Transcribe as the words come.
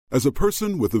As a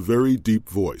person with a very deep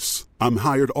voice, I'm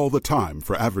hired all the time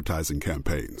for advertising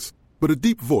campaigns. But a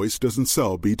deep voice doesn't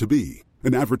sell B2B,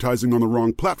 and advertising on the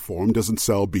wrong platform doesn't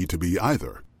sell B2B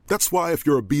either. That's why if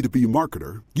you're a B2B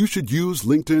marketer, you should use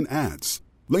LinkedIn ads.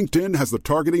 LinkedIn has the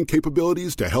targeting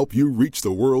capabilities to help you reach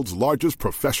the world's largest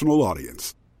professional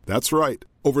audience. That's right,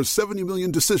 over 70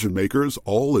 million decision makers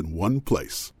all in one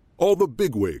place. All the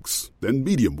big wigs, then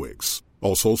medium wigs,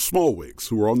 also small wigs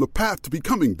who are on the path to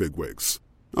becoming big wigs.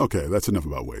 Okay, that's enough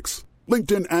about wigs.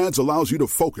 LinkedIn ads allows you to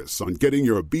focus on getting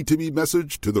your B2B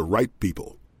message to the right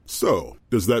people. So,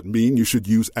 does that mean you should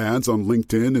use ads on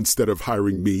LinkedIn instead of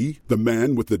hiring me, the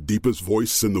man with the deepest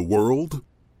voice in the world?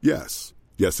 Yes.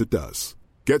 Yes, it does.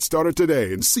 Get started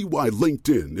today and see why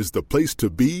LinkedIn is the place to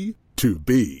be to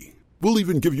be. We'll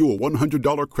even give you a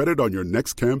 $100 credit on your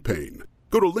next campaign.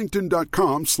 Go to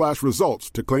linkedin.com/results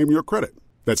to claim your credit.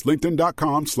 That's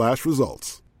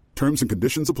linkedin.com/results. Terms and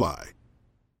conditions apply.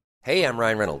 Hey, I'm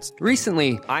Ryan Reynolds.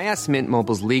 Recently, I asked Mint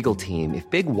Mobile's legal team if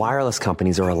big wireless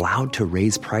companies are allowed to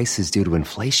raise prices due to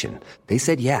inflation. They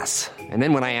said yes. And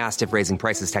then when I asked if raising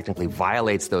prices technically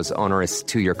violates those onerous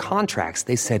two-year contracts,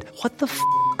 they said, "What the f***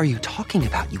 are you talking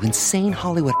about, you insane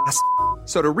Hollywood ass?"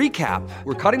 So to recap,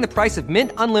 we're cutting the price of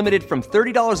Mint Unlimited from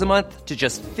 $30 a month to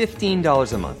just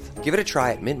 $15 a month. Give it a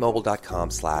try at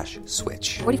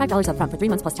mintmobile.com/switch. $45 up front for 3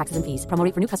 months plus taxes and fees. Promo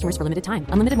rate for new customers for limited time.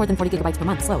 Unlimited more than 40 gigabytes per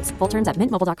month. Slows full terms at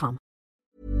mintmobile.com.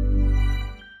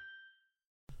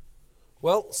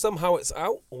 Well, somehow it's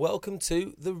out. Welcome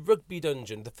to the Rugby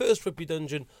Dungeon, the first Rugby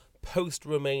Dungeon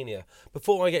post-Romania.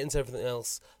 Before I get into everything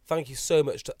else, thank you so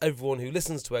much to everyone who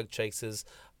listens to Egg Chasers,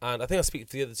 and I think I speak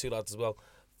for the other two lads as well,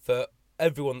 for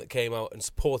everyone that came out and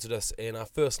supported us in our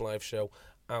first live show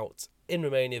out in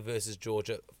Romania versus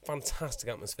Georgia. Fantastic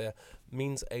atmosphere,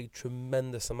 means a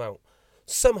tremendous amount.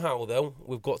 Somehow, though,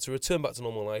 we've got to return back to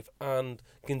normal life and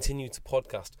continue to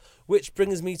podcast, which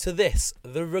brings me to this,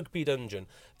 the Rugby Dungeon.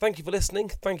 Thank you for listening,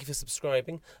 thank you for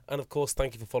subscribing, and of course,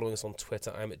 thank you for following us on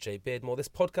Twitter. I'm at jbeardmore. This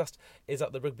podcast is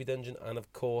at the Rugby Dungeon, and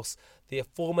of course, the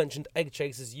aforementioned Egg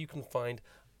Chasers you can find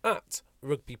at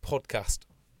Rugby Podcast.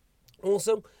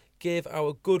 Also, give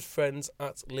our good friends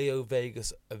at Leo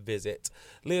Vegas a visit.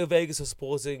 Leo Vegas are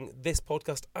supporting this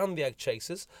podcast and the Egg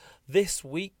Chasers. This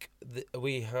week,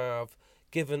 we have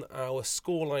given our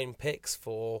scoreline picks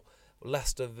for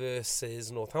Leicester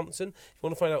versus Northampton. If you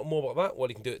want to find out more about that, well,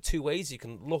 you can do it two ways. You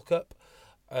can look up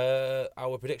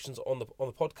our predictions on the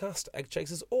podcast, Egg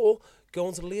Chasers, or go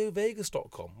on to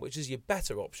leovegas.com, which is your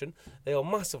better option. They are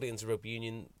massively into rugby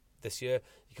union this year.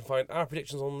 You can find our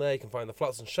predictions on there. You can find the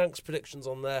Flats and Shanks predictions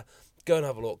on there. Go and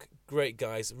have a look. Great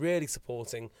guys, really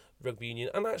supporting rugby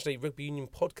union and actually rugby union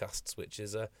podcasts, which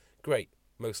is great,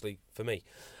 mostly for me.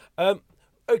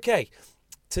 Okay,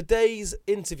 today's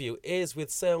interview is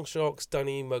with Sale Sharks'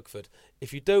 Danny Mugford.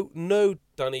 If you don't know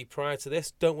Danny prior to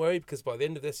this, don't worry, because by the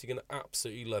end of this, you're going to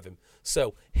absolutely love him.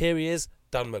 So here he is,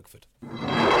 Dan Mugford.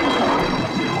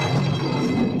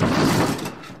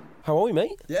 How are we,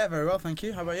 mate? Yeah, very well, thank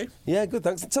you. How about you? Yeah, good,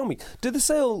 thanks. Tell me, do the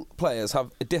Sale players have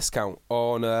a discount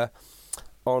on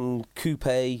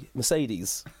coupe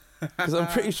Mercedes? Because I'm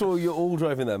pretty sure you're all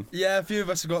driving them. Yeah, a few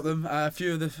of us have got them. A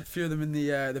few of them in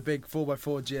the big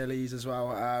 4x4 GLEs as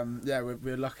well. Yeah,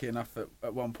 we're lucky enough that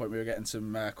at one point we were getting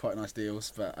some quite nice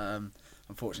deals, but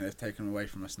unfortunately they've taken them away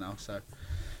from us now. So,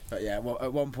 but yeah, well,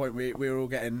 at one point we were all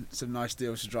getting some nice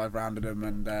deals to drive around in them,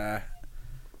 and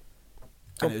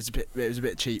it was a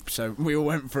bit cheap, so we all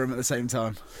went for them at the same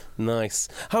time. Nice.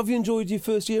 How have you enjoyed your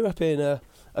first year up in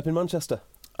Manchester?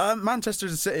 Manchester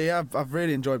as a city, I've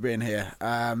really enjoyed being here.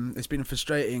 It's been a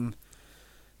frustrating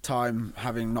time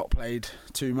having not played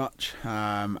too much,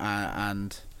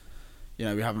 and you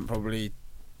know we haven't probably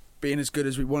been as good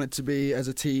as we wanted to be as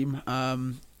a team,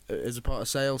 as a part of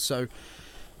Sale. So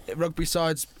rugby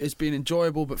sides, it's been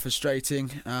enjoyable but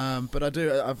frustrating. But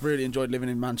I've really enjoyed living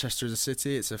in Manchester as a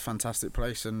city. It's a fantastic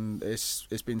place, and it's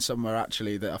been somewhere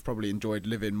actually that I've probably enjoyed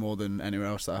living more than anywhere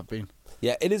else that I've been.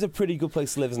 Yeah, it is a pretty good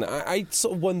place to live, isn't it? I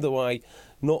sort of wonder why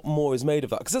not more is made of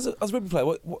that. Because as a rugby player,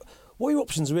 what are your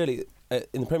options really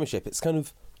in the Premiership? It's kind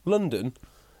of London,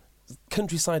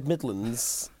 countryside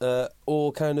Midlands,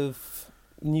 or kind of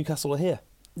Newcastle or here.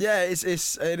 Yeah, it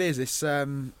is. It's I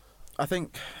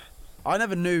think I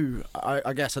never knew.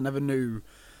 I guess I never knew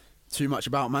too much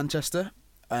about Manchester,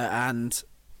 and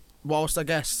whilst I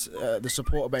guess the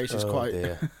supporter base is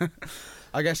quite.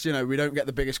 I guess, you know, we don't get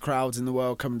the biggest crowds in the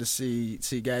world coming to see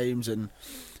games, and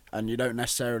you don't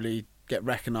necessarily get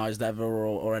recognised ever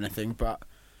or anything. But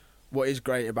what is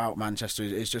great about Manchester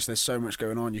is just there's so much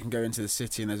going on. You can go into the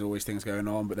city and there's always things going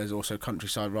on, but there's also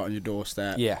countryside right on your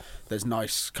doorstep. Yeah. There's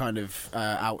nice kind of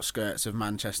outskirts of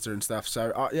Manchester and stuff.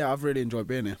 So, yeah, I've really enjoyed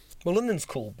being here. Well, London's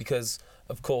cool because,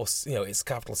 of course, it's the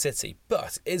capital city,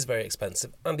 but it is very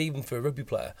expensive. And even for a rugby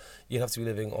player, you'd have to be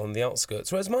living on the outskirts.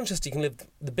 Whereas Manchester, you can live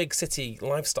the big city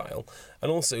lifestyle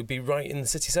and also be right in the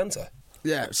city centre.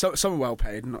 Yeah, so some are well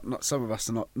paid. Not some of us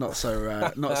are not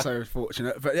so not so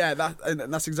fortunate. But yeah,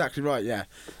 that's exactly right. Yeah,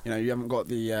 you haven't got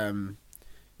the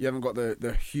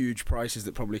huge prices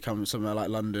that probably come from somewhere like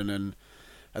London and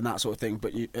that sort of thing.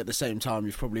 But at the same time,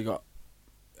 you've probably got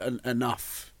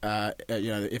enough,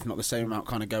 if not the same amount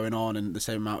kind of going on and the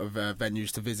same amount of venues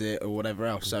to visit or whatever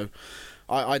else. So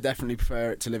I definitely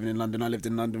prefer it to living in London. I lived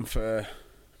in London for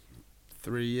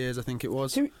 3 years, I think it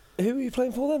was. Who were you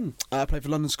playing for then? I played for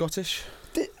London Scottish.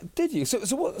 Did you? So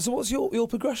what's your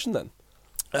progression then?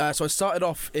 So I started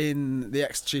off in the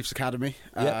ex-Chiefs Academy.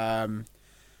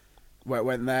 Where I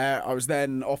went there. I was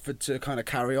then offered to kind of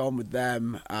carry on with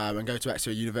them and go to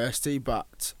Exeter University,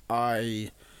 but I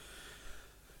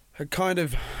had kind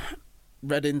of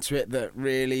read into it that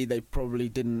really they probably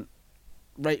didn't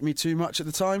rate me too much at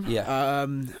the time. Yeah.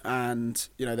 And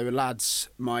there were lads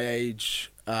my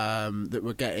age that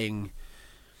were getting.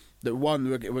 That one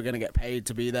were going to get paid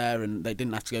to be there, and they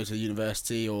didn't have to go to the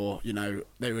university, or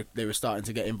they were starting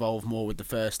to get involved more with the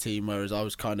first team, whereas I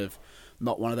was kind of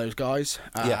not one of those guys.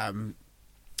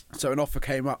 So an offer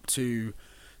came up to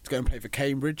go and play for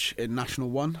Cambridge in National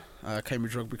 1,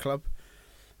 Cambridge Rugby Club,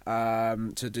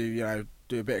 to do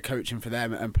a bit of coaching for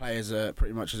them and play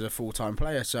pretty much as a full-time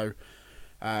player. So.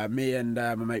 Me and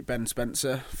my mate Ben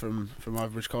Spencer from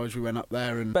Ivybridge College, we went up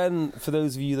there. And Ben, for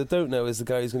those of you that don't know, is the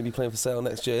guy who's going to be playing for Sale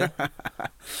next year.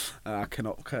 I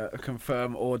cannot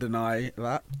confirm or deny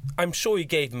that. I'm sure you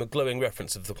gave him a glowing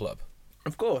reference of the club.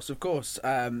 Of course.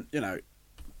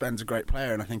 Ben's a great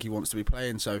player, and I think he wants to be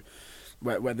playing. So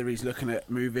whether he's looking at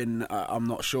moving, I'm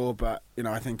not sure. But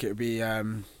I think it would be. I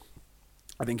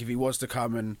think if he was to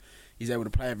come and he's able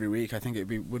to play every week, I think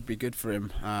would be good for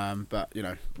him. But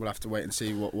we'll have to wait and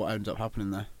see what ends up happening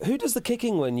there. Who does the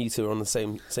kicking when you two are on the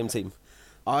same team?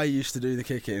 I used to do the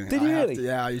kicking. Did you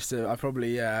really? I used to. I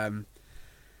probably.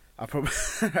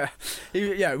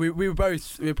 We were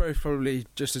both probably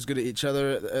just as good at each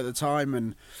other at the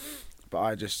time, but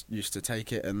I just used to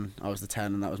take it, and I was the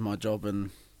 10, and that was my job.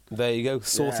 And there you go,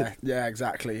 sorted. Yeah,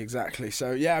 exactly.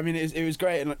 So it was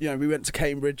great, and we went to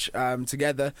Cambridge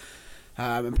together.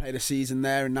 And played a season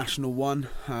there in National 1,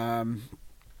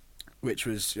 which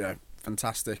was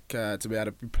fantastic to be able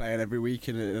to be playing every week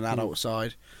in an adult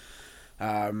side.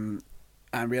 And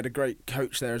we had a great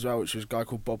coach there as well, which was a guy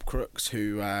called Bob Crooks,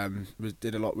 who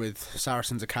did a lot with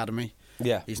Saracens Academy.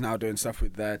 Yeah, he's now doing stuff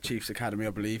with their Chiefs Academy,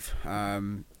 I believe.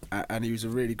 And he was a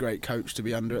really great coach to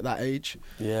be under at that age.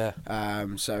 Yeah. I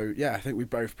think we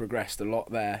both progressed a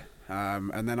lot there.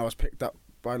 And then I was picked up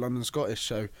by London Scottish,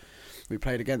 so. We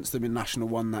played against them in National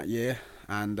 1 that year,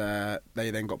 and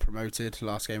they then got promoted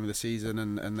last game of the season,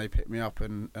 and they picked me up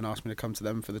and asked me to come to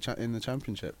them for in the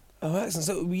championship. Oh, excellent.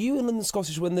 So were you in London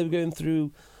Scottish when they were going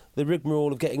through the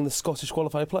rigmarole of getting the Scottish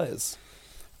qualified players?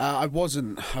 I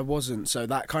wasn't. So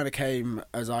that kind of came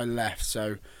as I left.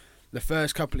 So the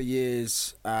first couple of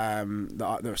years,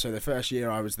 the first year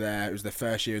I was there, it was the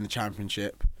first year in the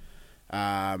championship,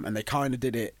 and they kind of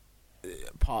did it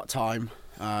part-time.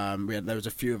 There was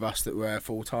a few of us that were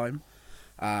full-time,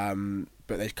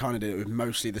 but they kind of did it with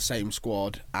mostly the same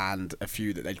squad and a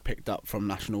few that they'd picked up from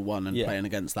National 1 and playing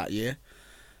against that year.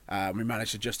 We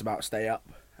managed to just about stay up.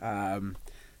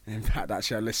 In fact,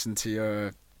 actually, I listened to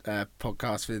your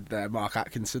podcast with Mark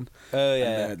Atkinson. Oh,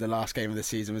 yeah. The last game of the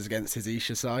season was against his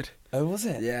Isha side. Oh, was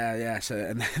it? Yeah. So,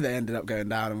 and they ended up going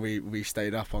down, and we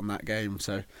stayed up on that game.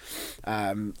 So,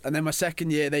 and then my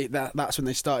second year, that's when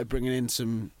they started bringing in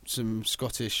some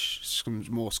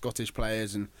more Scottish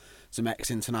players and some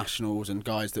ex-internationals and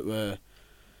guys that were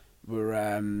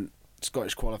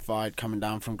Scottish qualified coming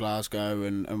down from Glasgow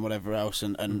and whatever else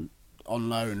and on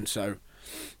loan. So.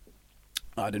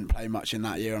 I didn't play much in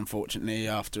that year, unfortunately,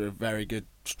 after a very good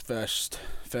first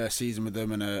season with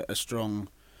them and a strong.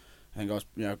 I think I was,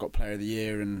 got Player of the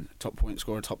Year and top point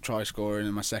scorer, top try scorer, and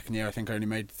in my second year, I think I only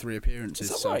made 3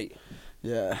 appearances. Is that right?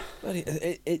 Yeah.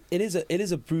 It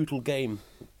is a brutal game.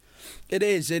 It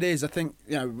is. I think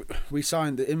we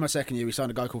signed in my second year. We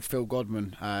signed a guy called Phil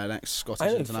Godman, an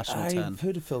ex-Scottish international 10. I've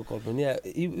heard of Phil Godman. Yeah,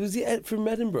 was he from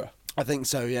Edinburgh? I think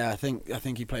so. Yeah, I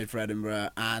think he played for Edinburgh,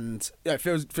 and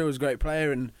Phil was a great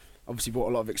player, and obviously brought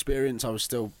a lot of experience. I was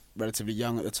still relatively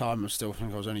young at the time. I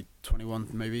think I was only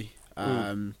 21, maybe.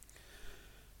 And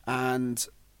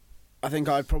I think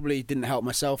I probably didn't help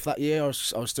myself that year. I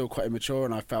was still quite immature,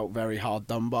 and I felt very hard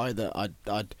done by that.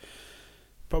 I'd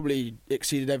probably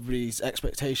exceeded everybody's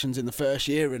expectations in the first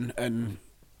year and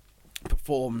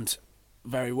performed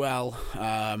very well,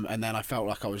 and then I felt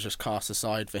like I was just cast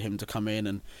aside for him to come in,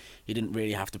 and he didn't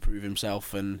really have to prove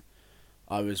himself, and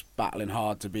I was battling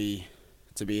hard to be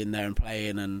in there and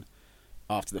playing, and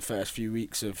after the first few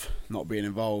weeks of not being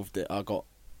involved, I got,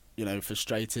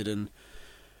 frustrated, and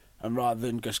rather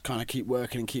than just kind of keep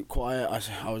working and keep quiet,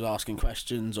 I was asking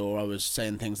questions, or I was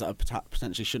saying things that I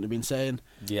potentially shouldn't have been saying.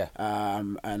 Yeah.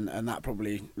 And that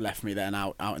probably left me then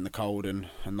out in the cold and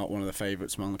not one of the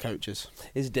favourites among the coaches.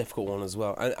 It's a difficult one as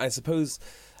well. I suppose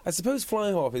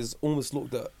fly half is almost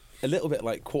looked at a little bit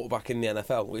like quarterback in the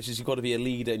NFL, which is you've got to be a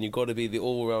leader and you've got to be the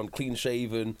all-round,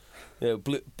 clean-shaven,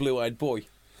 blue-eyed boy.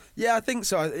 Yeah, I think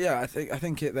so. Yeah, I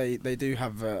think they do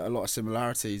have a lot of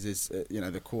similarities. Is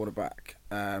the quarterback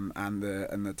and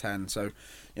the 10. So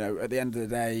at the end of the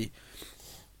day,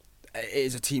 it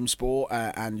is a team sport,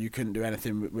 and you couldn't do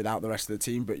anything without the rest of the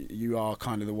team. But you are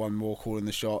kind of the one more calling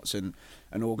the shots and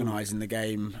organising the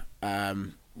game.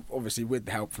 Obviously with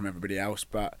the help from everybody else,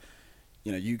 but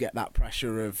you get that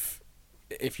pressure of,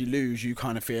 if you lose, you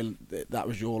kind of feel that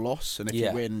was your loss, and if you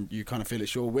win, you kind of feel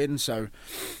it's your win. So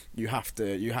you have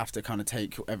to kind of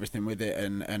take everything with it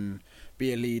and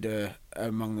be a leader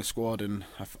among the squad. And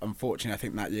unfortunately, I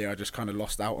think that year I just kind of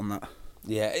lost out on that.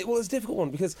 Yeah, it's a difficult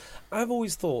one, because I've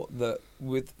always thought that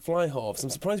with fly halves, I'm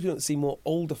surprised we don't see more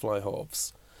older fly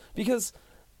halves, because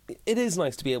it is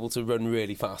nice to be able to run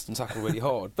really fast and tackle really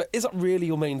hard. But is that really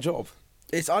your main job?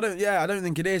 I don't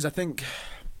think it is. I think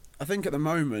at the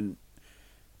moment,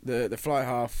 the fly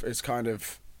half is kind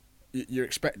of, you're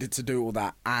expected to do all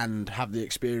that and have the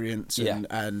experience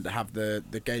and have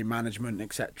the game management,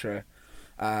 etc.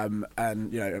 And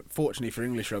fortunately for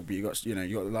English rugby, you got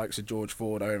the likes of George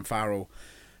Ford, Owen Farrell,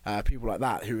 people like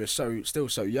that who are still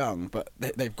so young, but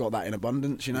they've got that in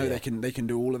abundance. They can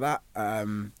do all of that.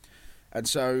 And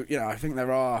so I think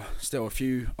there are still a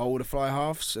few older fly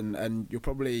halves, and you'll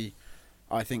probably,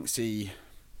 I think, see,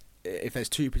 if there's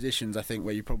two positions, I think,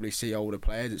 where you probably see older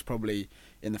players, it's probably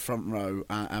in the front row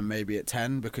and maybe at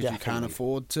 10, because you can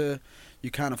afford to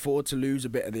lose a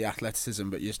bit of the athleticism,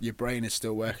 but your brain is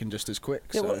still working just as quick.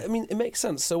 Yeah, well, I mean, it makes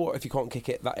sense. So what if you can't kick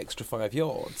it that extra 5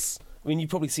 yards? I mean,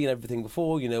 you've probably seen everything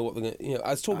before. What they're going.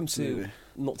 I was talking to,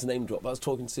 not to name drop, but I was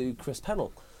talking to Chris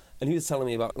Pennell, and he was telling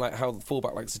me about how the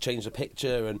fullback likes to change the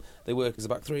picture and they work as a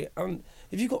back three. And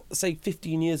if you've got, say,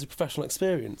 15 years of professional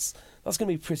experience, that's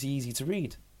going to be pretty easy to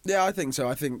read. Yeah, I think so.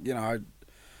 I think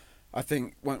I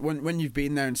think when you've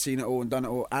been there and seen it all and done it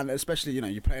all, and especially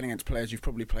you're playing against players you've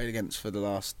probably played against for the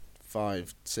last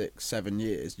 5, 6, 7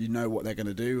 years, you know what they're going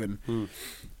to do,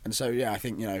 and so I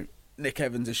think Nick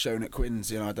Evans has shown at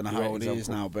Quins. I don't know how old he is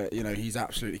now, but he's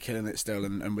absolutely killing it still,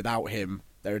 and without him,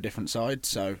 they're a different side.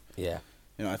 So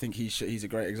I think he's a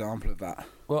great example of that.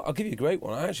 Well, I'll give you a great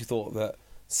one. I actually thought that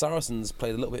Saracens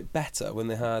played a little bit better when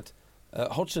they had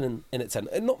Hodgson in at 10.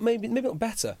 And maybe not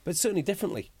better, but certainly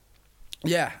differently.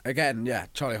 Yeah,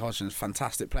 Charlie Hodgson's a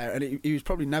fantastic player, and he was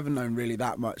probably never known really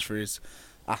that much for his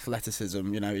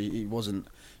athleticism. He wasn't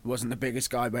the biggest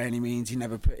guy by any means. He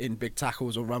never put in big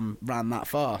tackles or ran that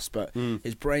fast, but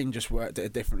his brain just worked at a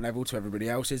different level to everybody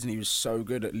else's, and he was so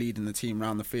good at leading the team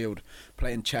around the field,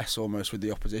 playing chess almost with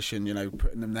the opposition,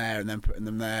 putting them there and then putting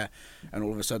them there, and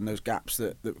all of a sudden those gaps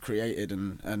that were created,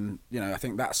 and I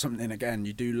think that's something, again,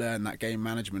 you do learn that game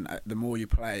management. The more you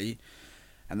play,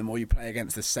 and the more you play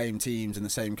against the same teams and the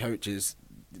same coaches,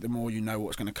 the more you know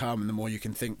what's going to come, and the more you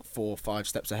can think 4 or 5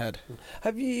 steps ahead.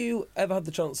 Have you ever had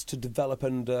the chance to develop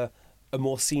under a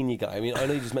more senior guy? I mean, I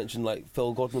know you just mentioned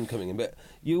Phil Godwin coming in, but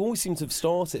you always seem to have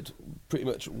started pretty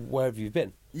much wherever you've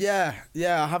been. Yeah,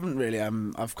 I haven't really.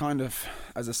 I've kind of,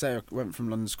 as I say, I went from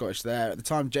London Scottish there. At the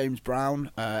time, James Brown,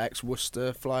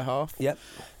 ex-Worcester fly half. Yep.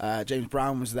 James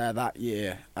Brown was there that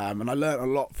year, and I learnt a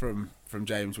lot from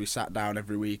James. We sat down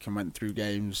every week and went through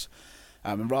games.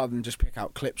 And rather than just pick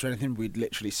out clips or anything, we'd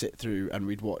literally sit through and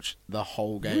we'd watch the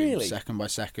whole game, second by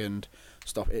second.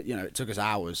 Stop it. It took us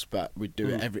hours, but we'd do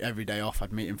it every day off.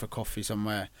 I'd meet him for coffee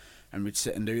somewhere, and we'd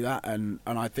sit and do that. And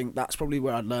I think that's probably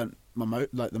where I'd learnt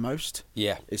the most.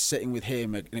 Yeah, is sitting with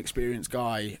him, an experienced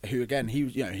guy who, again, he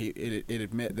was, he'd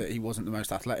admit that he wasn't the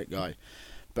most athletic guy,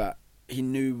 but he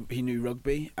knew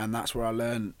rugby, and that's where I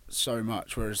learned so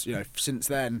much. Whereas since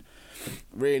then,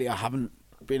 really, I haven't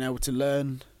been able to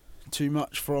learn too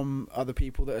much from other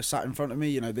people that are sat in front of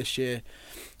me. This year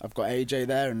I've got AJ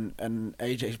there, and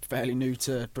AJ's fairly new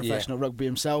to professional rugby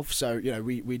himself, so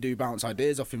we do bounce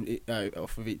ideas off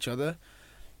of each other,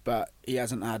 but he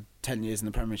hasn't had 10 years in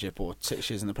the Premiership or 6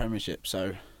 years in the Premiership.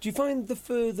 So, do you find the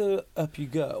further up you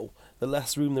go, the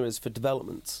less room there is for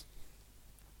development?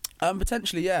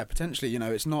 Potentially, yeah. Potentially,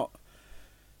 it's not.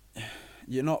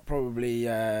 You're not probably.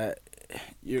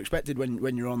 You're expected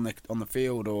when you're on the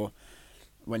field or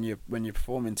when you're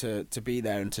performing to be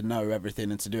there and to know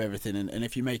everything and to do everything. And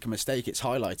if you make a mistake, it's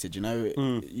highlighted.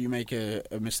 You make a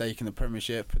mistake in the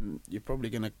Premiership, and you're probably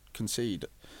going to concede.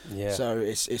 Yeah. So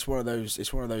it's one of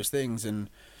those things, and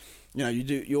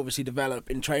you obviously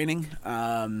develop in training,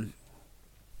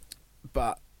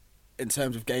 but in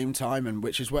terms of game time, and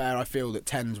which is where I feel that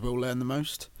 10s will learn the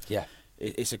most. Yeah.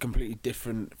 It's a completely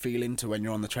different feeling to when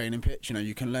you're on the training pitch.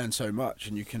 You can learn so much,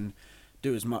 and you can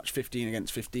do as much 15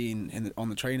 against 15 on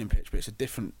the training pitch, but it's a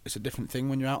different thing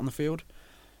when you're out on the field.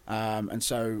 And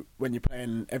so when you're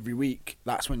playing every week,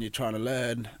 that's when you're trying to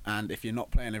learn. And if you're not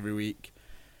playing every week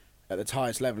at the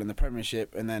highest level in the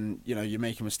Premiership, and then you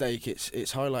make a mistake, it's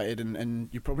highlighted, and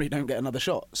you probably don't get another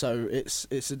shot. So it's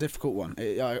a difficult one.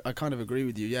 I kind of agree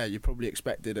with you. Yeah, you're probably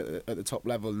expected at the top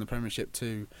level in the Premiership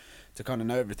to kind of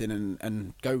know everything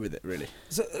and go with it, really.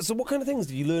 So what kind of things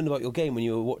did you learn about your game when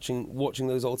you were watching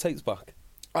those old tapes back?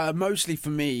 Mostly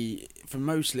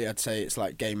I'd say it's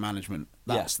like game management.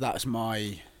 That's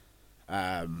my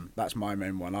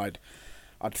main one. I'd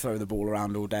throw the ball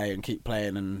around all day and keep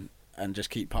playing and just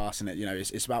keep passing it.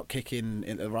 It's about kicking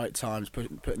at the right times,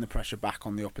 putting the pressure back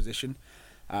on the opposition.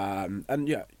 And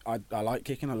yeah, I like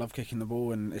kicking. I love kicking the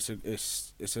ball, and it's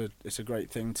a great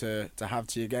thing to have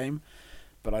to your game.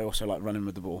 But I also like running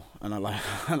with the ball, and I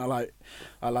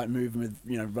like moving with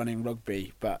running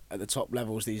rugby. But at the top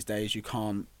levels these days, you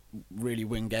can't really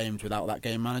win games without that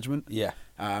game management. Yeah.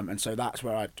 And so that's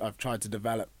where I've tried to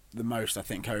develop the most, I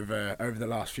think, over the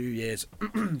last few years.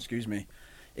 Excuse me,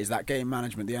 is that game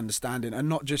management, the understanding, and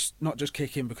not just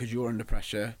kicking because you're under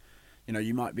pressure.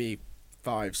 You might be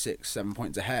 5, 6, 7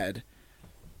 points ahead,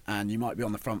 and you might be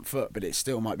on the front foot, but it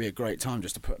still might be a great time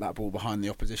just to put that ball behind the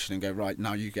opposition and go, right,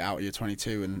 now you get out of your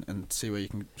 22 and see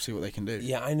what they can do.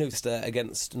 Yeah, I noticed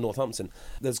against Northampton,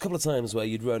 there's a couple of times where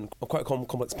you'd run a quite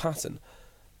complex pattern,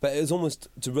 but it was almost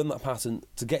to run that pattern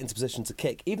to get into position to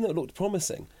kick. Even though it looked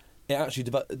promising, it actually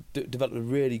developed a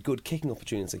really good kicking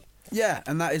opportunity. Yeah,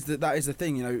 and that is the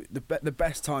thing. The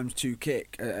best times to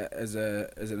kick as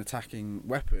an attacking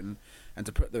weapon and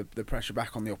to put the pressure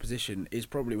back on the opposition is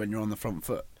probably when you're on the front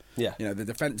foot. Yeah. The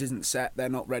defence isn't set, they're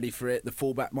not ready for it. The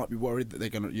fullback might be worried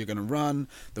that you're going to run.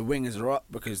 The wingers are up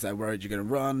because they're worried you're going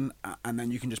to run, and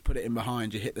then you can just put it in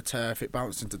behind. You hit the turf, it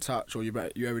bounced into touch, or you're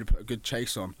able to put a good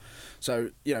chase on.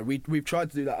 So we've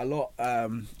tried to do that a lot.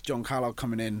 John Callard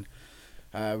coming in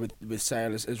with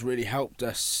Sale has really helped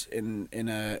us in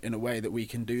a way that we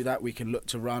can do that. We can look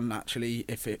to run. Actually,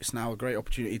 if it's now a great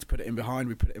opportunity to put it in behind,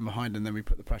 we put it in behind, and then we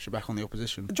put the pressure back on the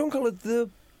opposition. John Callard,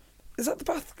 is that the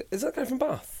Bath? Is that guy from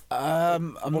Bath?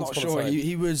 I'm not sure.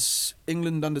 He was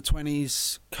England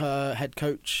under-20s head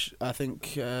coach, I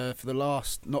think, for the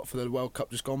last, not for the World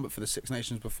Cup just gone, but for the Six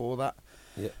Nations before that.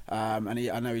 Yeah. And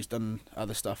I know he's done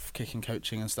other stuff, kicking,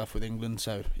 coaching and stuff with England.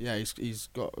 So yeah, he's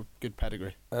got a good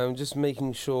pedigree. I'm just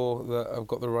making sure that I've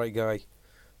got the right guy.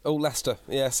 Oh, Leicester.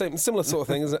 Yeah, similar sort of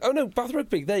thing, isn't it? Oh no, Bath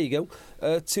Rugby. There you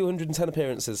go. 210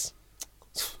 appearances.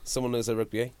 Someone knows their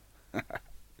rugby, eh?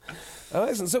 Oh,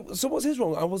 excellent. So what's his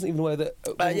role? I wasn't even aware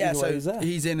that.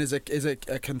 He's in as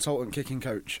a consultant kicking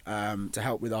coach to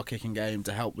help with our kicking game,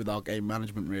 to help with our game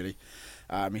management. Really,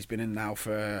 he's been in now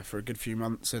for a good few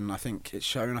months, and I think it's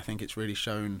shown. I think it's really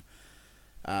shown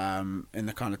in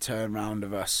the kind of turnaround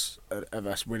of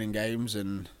us winning games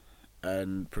and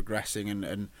progressing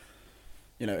and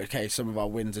okay, some of our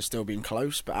wins have still been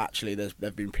close, but actually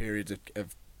there've been periods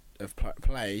of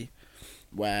play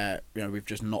where we've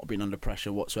just not been under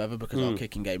pressure whatsoever because our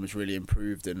kicking game has really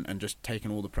improved and just taken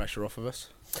all the pressure off of us.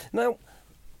 Now,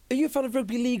 are you a fan of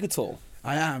rugby league at all?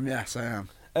 I am, yes, I am.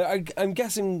 I'm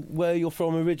guessing where you're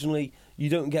from originally, you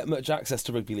don't get much access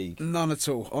to rugby league. None at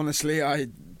all. Honestly, I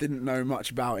didn't know much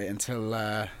about it until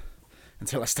I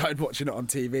started watching it on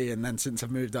TV, and then since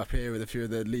I've moved up here with a few of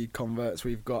the league converts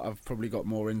we've got, I've probably got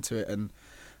more into it and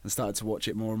started to watch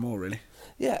it more and more, really.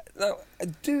 Yeah. Now,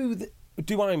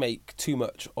 do I make too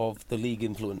much of the league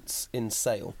influence in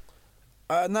Sale?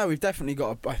 No, we've definitely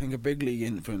got, I think, a big league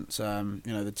influence.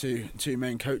 The two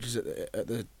main coaches at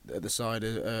the side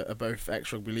are both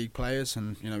ex-rugby league players,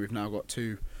 and we've now got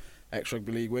 2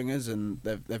 ex-rugby league wingers, and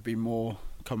they've been more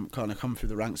come through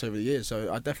the ranks over the years.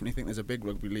 So I definitely think there's a big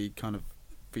rugby league kind of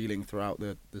feeling throughout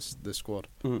the squad.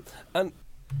 Mm. And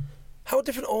how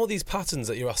different are these patterns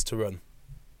that you're asked to run?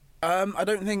 I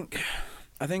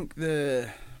think the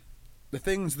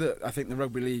things that I think the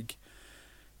rugby league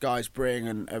guys bring,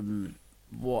 and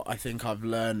what I think I've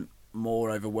learned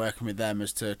more over working with them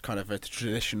as to kind of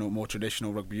more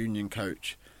traditional rugby union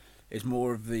coach, is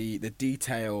more of the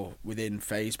detail within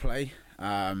phase play.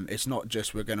 It's not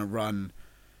just we're going to run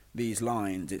these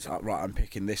lines. It's like, right, I'm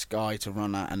picking this guy to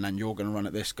run at, and then you're going to run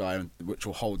at this guy, which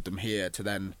will hold them here to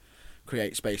then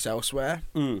create space elsewhere.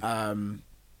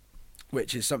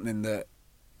 Which is something that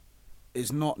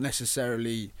is not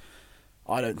necessarily,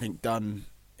 I don't think, done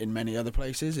in many other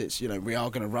places. It's, we are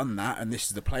going to run that, and this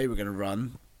is the play we're going to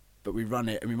run, but we run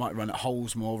it, and we might run at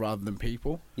holes more rather than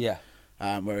people. Yeah.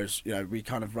 Whereas, we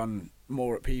kind of run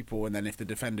more at people, and then if the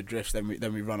defender drifts, then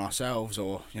we run ourselves,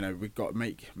 or we've got to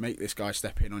make this guy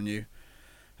step in on you,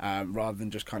 rather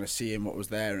than just kind of seeing what was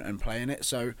there and playing it.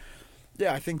 So,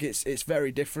 yeah, I think it's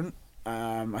very different.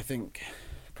 I think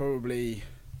probably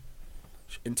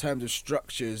in terms of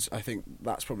structures, I think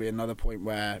that's probably another point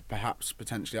where perhaps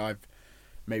potentially I've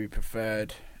maybe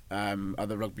preferred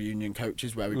other rugby union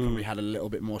coaches where we probably had a little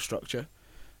bit more structure.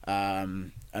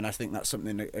 And I think that's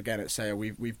something that, again, at Sale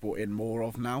we've brought in more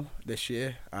of now this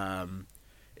year,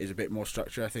 is a bit more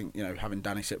structure. I think having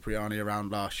Danny Cipriani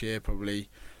around last year probably,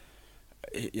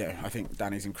 I think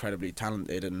Danny's incredibly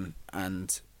talented and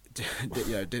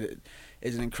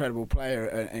is an incredible player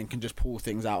and can just pull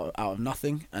things out of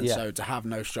nothing. And so to have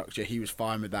no structure, he was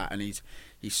fine with that, and he's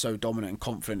so dominant and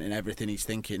confident in everything he's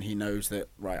thinking. He knows that,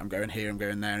 right, I'm going here, I'm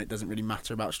going there, and it doesn't really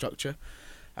matter about structure.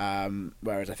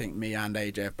 Whereas I think me and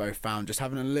AJ have both found just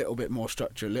having a little bit more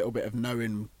structure, a little bit of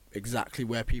knowing exactly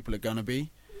where people are going to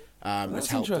be, has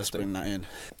helped us bring that in.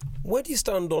 Where do you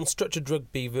stand on structured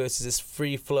rugby versus this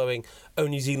free-flowing,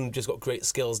 New Zealand just got great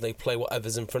skills and they play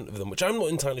whatever's in front of them, which I'm not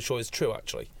entirely sure is true,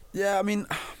 actually? Yeah, I mean,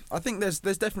 I think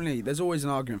there's always an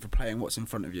argument for playing what's in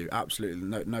front of you,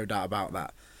 absolutely, no doubt about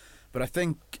that. But I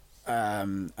think,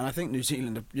 and I think New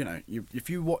Zealand, if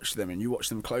you watch them and you watch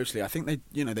them closely, I think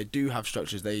they do have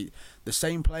structures. The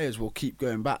same players will keep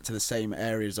going back to the same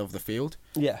areas of the field.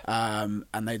 Yeah. And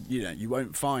you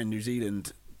won't find New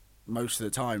Zealand most of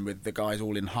the time with the guys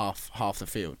all in half the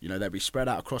field. They'll be spread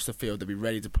out across the field. They'll be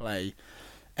ready to play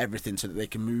everything so that they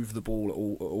can move the ball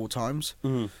at all times.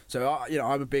 So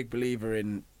I'm a big believer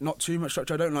in not too much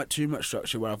structure. I don't like too much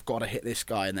structure where I've got to hit this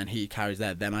guy and then he carries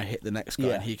there, then I hit the next guy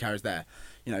and he carries there.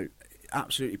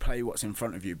 Absolutely play what's in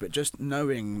front of you, but just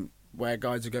knowing where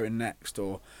guys are going next,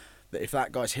 or that if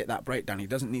that guy's hit that breakdown, he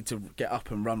doesn't need to get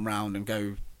up and run round and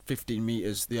go 15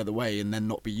 metres the other way and then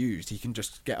not be used. He can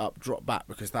just get up, drop back,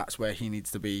 because that's where he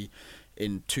needs to be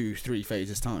in 2-3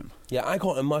 phases time. Yeah, I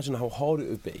can't imagine how hard it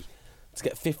would be to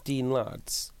get 15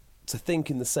 lads to think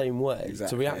in the same way,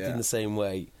 to react in the same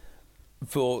way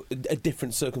for a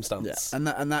different circumstance.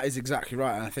 Yeah, and that is exactly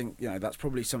right. And I think that's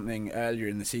probably something earlier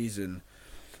in the season,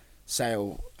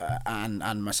 Sale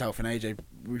and myself and AJ,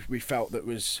 we felt that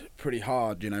was pretty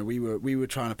hard. We were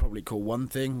trying to probably call one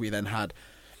thing. We then had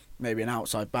maybe an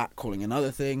outside back calling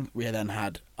another thing. We then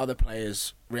had other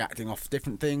players reacting off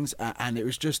different things, and it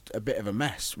was just a bit of a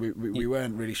mess. We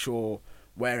weren't really sure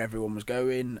where everyone was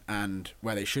going and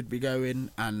where they should be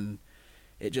going, and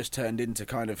it just turned into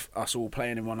kind of us all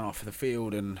playing in one half of the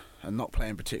field and not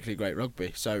playing particularly great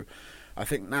rugby. So I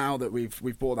think now that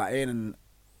we've brought that in,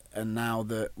 and now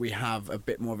that we have a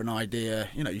bit more of an idea,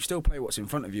 you still play what's in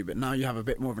front of you, but now you have a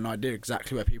bit more of an idea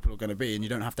exactly where people are going to be, and you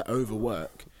don't have to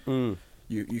overwork.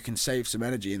 You can save some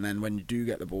energy, and then when you do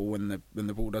get the ball, when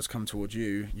the ball does come towards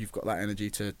you, you've got that energy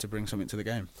to bring something to the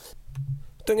game.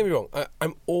 Don't get me wrong,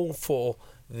 I'm all for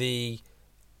the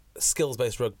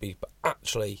skills-based rugby, but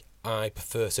actually I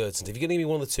prefer certainty. If you're going to give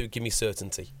me one of the two, give me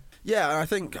certainty. Yeah, I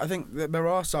think that there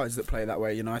are sides that play that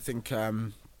way. I think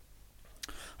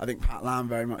Pat Lamb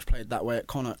very much played that way at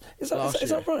Connacht. Is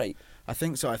that right? I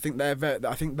think so. I think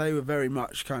they were very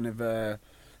much kind of a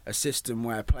system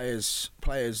where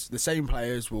the same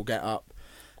players will get up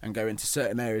and go into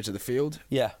certain areas of the field.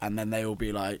 Yeah. And then they will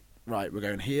be like, right, we're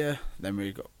going here.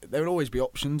 Then there will always be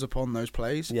options upon those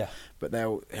plays. Yeah. But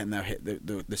they'll hit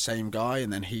the same guy,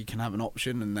 and then he can have an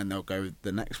option, and then they'll go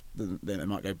the next. Then they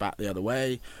might go back the other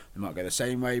way. They might go the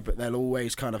same way, but they'll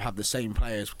always kind of have the same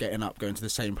players getting up, going to the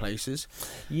same places.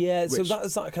 Yeah. So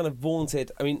that's that kind of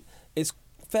vaunted. I mean, it's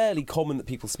fairly common that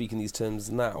people speak in these terms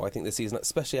now, I think, this season,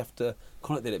 especially after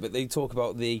Connacht did it, but they talk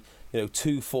about the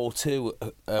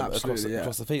 2-4-2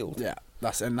 across the field. Yeah,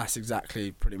 that's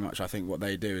exactly pretty much, I think, what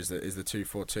they do is the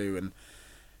 2-4-2,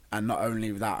 and not only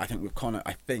that, I think with Connacht,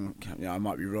 I think, I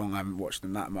might be wrong, I haven't watched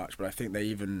them that much, but I think they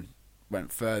even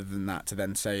went further than that to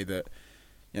then say that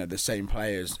the same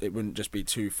players, it wouldn't just be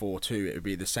 2-4-2, it would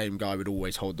be the same guy would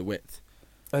always hold the width.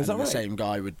 Is that right? The same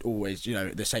guy would always,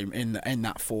 the same in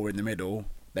that four in the middle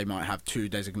they might have 2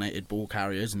 designated ball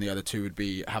carriers, and the other 2 would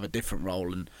have a different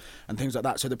role and things like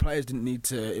that. So the players didn't need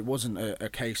to. It wasn't a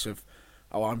case of,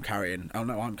 oh, I'm carrying. Oh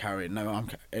no, I'm carrying. No,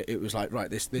 It was like, right,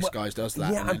 this guy does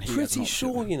that. Yeah, and then I'm he has pretty an option.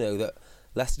 sure that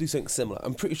Leicester do something similar.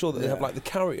 I'm pretty sure that they have like the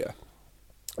carrier,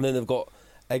 and then they've got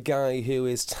a guy who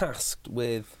is tasked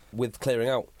with clearing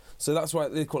out. So that's why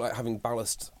they call it like having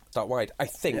ballast that wide, I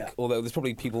think. Yeah. Although there's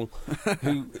probably people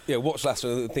who watch Leicester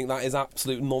and think that is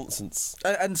absolute nonsense.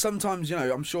 And sometimes,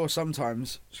 I'm sure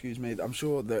sometimes, I'm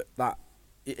sure that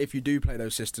if you do play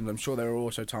those systems, I'm sure there are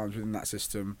also times within that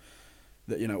system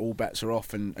that all bets are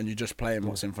off and you're just playing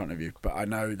what's in front of you. But I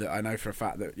know for a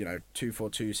fact that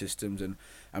 2-4-2 systems and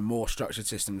more structured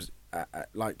systems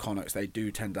like Connacht's, they do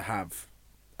tend to have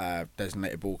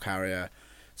designated ball carrier.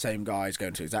 Same guys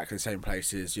going to exactly the same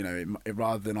places.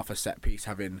 Rather than off a set piece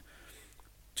having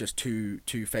just two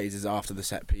phases after the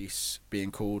set piece being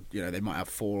called, they might have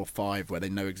 4 or 5 where they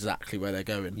know exactly where they're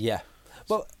going. Yeah.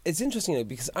 Well, it's interesting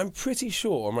because I'm pretty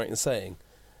sure I'm right in saying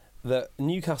that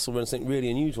Newcastle run something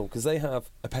really unusual because they have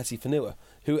a Petit Fanua.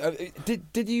 Who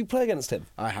did you play against him?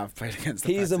 I have played against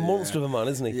him. He's a monster of a man,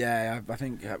 isn't he? Yeah, I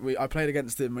think I played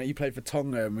against him. He played for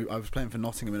Tonga, and I was playing for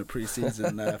Nottingham in a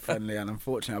pre-season friendly, and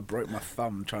unfortunately I broke my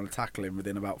thumb trying to tackle him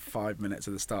within about 5 minutes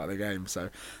of the start of the game.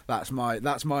 So that's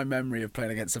my memory of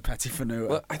playing against a Petit Fanua.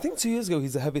 Well, I think 2 years ago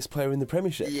he's the heaviest player in the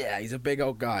Premiership. Yeah, he's a big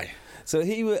old guy. So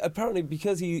he apparently,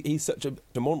 because he's such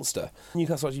a monster,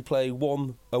 Newcastle actually play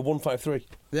 1-5-3.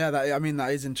 Yeah, that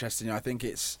is interesting. I think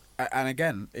it's. And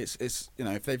again, it's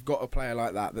if they've got a player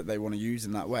like that they want to use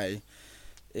in that way,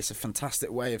 it's a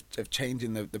fantastic way of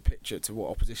changing the picture to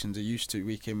what oppositions are used to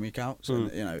week in, week out. So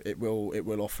it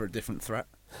will offer a different threat.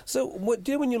 So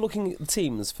when you're looking at the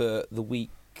teams for the week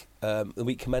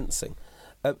commencing,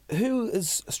 who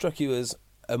has struck you as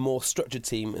a more structured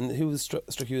team, and who has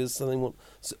struck you as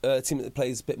a team that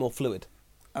plays a bit more fluid?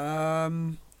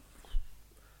 I'd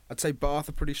say Bath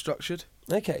are pretty structured.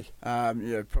 Okay.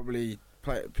 Probably.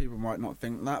 People might not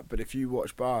think that, but if you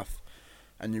watch Bath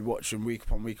and you watch them week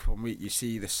upon week upon week, you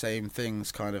see the same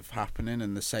things kind of happening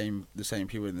and the same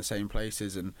people in the same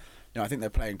places. And I think they're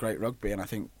playing great rugby, and I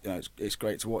think it's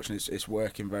great to watch, and it's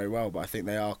working very well. But I think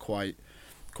they are quite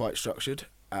structured,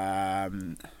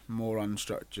 more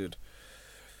unstructured.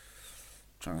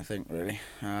 Trying to think really.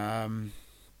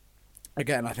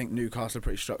 Again, I think Newcastle are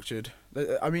pretty structured.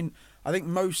 I think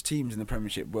most teams in the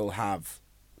Premiership will have.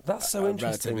 That's so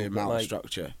interesting. Amount of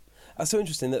structure. That's so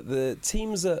interesting that the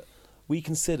teams that we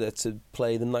consider to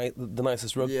play the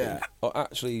nicest rugby are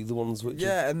actually the ones which.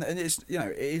 Yeah, and it's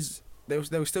it is.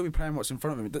 They'll still be playing what's in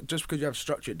front of them. Just because you have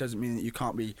structure, it doesn't mean that you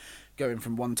can't be going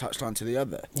from one touchline to the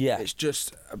other. Yeah, it's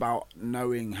just about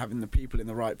having the people in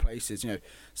the right places.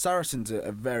 Saracens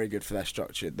are very good for their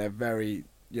structure. They're very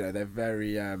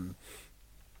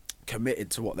committed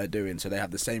to what they're doing. So they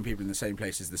have the same people in the same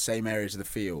places, the same areas of the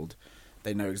field.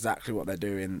 They know exactly what they're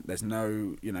doing. There's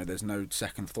no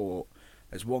second thought.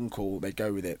 There's one call. They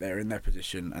go with it. They're in their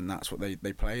position, and that's what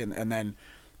they play. And then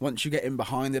once you get in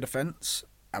behind the defence,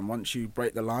 and once you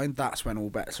break the line, that's when all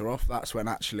bets are off. That's when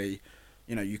actually,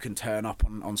 you can turn up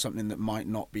on something that might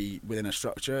not be within a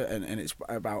structure, and it's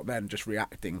about them just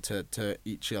reacting to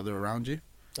each other around you.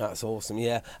 That's awesome.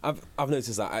 Yeah, I've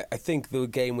noticed that. I think the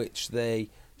game which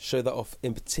they showed that off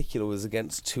in particular was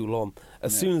against Toulon.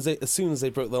 As soon as they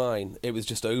broke the line, it was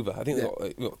just over. I think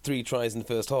they got 3 tries in the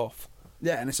first half.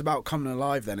 Yeah, and it's about coming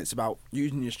alive then. It's about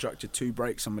using your structure to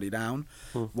break somebody down.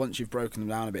 Once you've broken them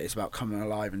down a bit, it's about coming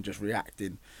alive and just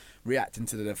reacting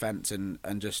to the defence and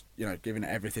just giving it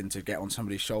everything to get on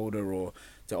somebody's shoulder or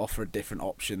to offer a different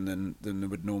option than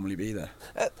would normally be there.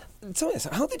 Tell me this,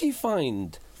 how did you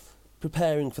find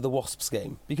preparing for the Wasps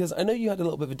game? Because I know you had a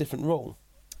little bit of a different role.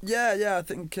 Yeah, I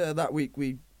think that week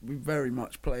we very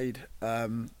much played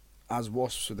as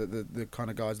Wasps, so the kind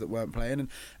of guys that weren't playing,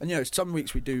 and some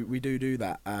weeks we do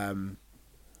that,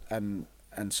 and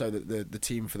so that the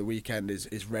team for the weekend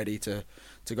is ready to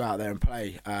go out there and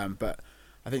play. But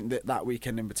I think that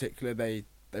weekend in particular, they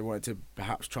wanted to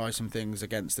perhaps try some things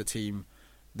against the team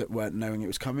that weren't knowing it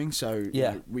was coming. So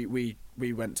we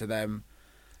went to them.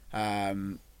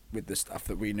 With the stuff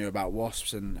that we knew about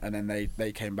Wasps, and then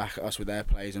they came back at us with their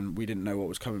plays, and we didn't know what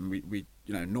was coming. We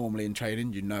normally in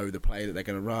training, the play that they're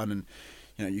going to run,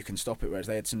 and you can stop it. Whereas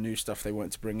they had some new stuff they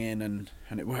wanted to bring in, and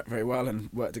it worked very well and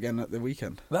worked again at the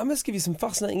weekend. That must give you some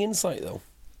fascinating insight, though.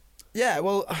 Yeah,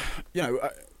 well,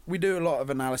 we do a lot of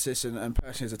analysis, and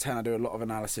personally as a 10, I do a lot of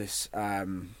analysis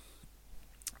on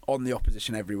the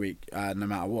opposition every week, no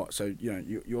matter what. So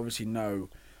you obviously know.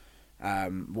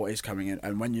 What is coming in,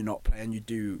 and when you're not playing, you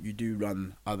do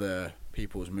run other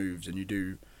people's moves, and you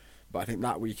do But I think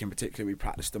that week in particular, we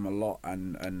practiced them a lot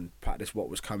and practiced what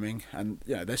was coming. And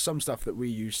there's some stuff that we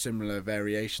use similar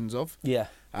variations of. Yeah.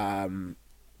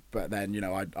 But then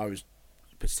I was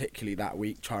particularly that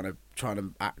week trying to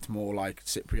act more like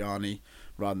Cipriani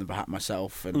rather than perhaps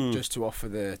myself, and just to offer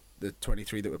the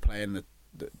 23 that were playing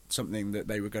something that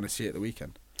they were going to see at the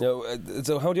weekend.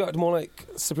 So how do you act more like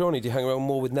Cipriani? Do you hang around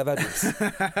more with Nev Edwards?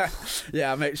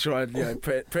 Yeah, I make sure I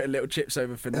put a little chips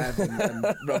over for Nev and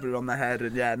rub it on the head,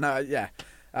 and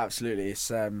absolutely. It's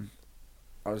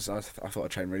I thought I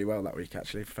trained really well that week,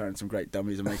 actually, preparing some great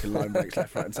dummies and making line breaks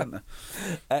left, right and centre.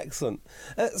 Excellent.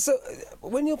 So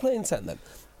when you're playing 10 then,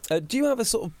 do you have a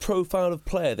sort of profile of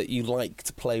player that you like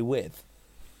to play with?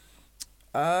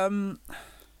 I'm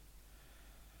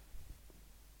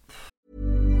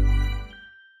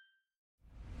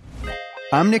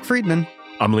Nick Friedman.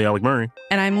 I'm Lee Alec Murray.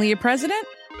 And I'm Leah President.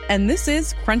 And this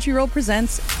is Crunchyroll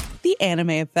Presents The Anime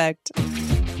Effect.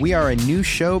 We are a new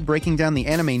show breaking down the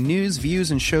anime news,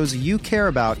 views, and shows you care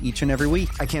about each and every week.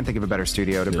 I can't think of a better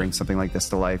studio to bring something like this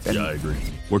to life. And I agree.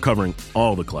 We're covering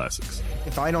all the classics.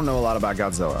 if I don't know a lot about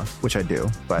Godzilla, which I do,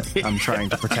 but I'm trying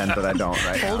to pretend that I don't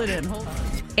right Hold it in.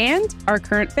 And our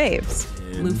current faves.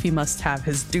 Luffy must have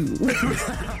his due.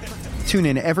 Tune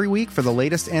in every week for the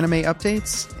latest anime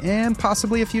updates and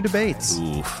possibly a few debates.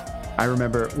 Oof. I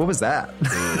remember, what was that?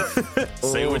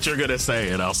 Say what you're going to say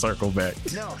and I'll circle back.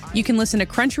 You can listen to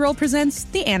Crunchyroll Presents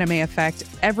The Anime Effect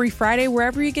every Friday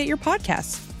wherever you get your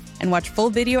podcasts. And watch full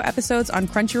video episodes on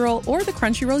Crunchyroll or the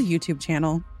Crunchyroll YouTube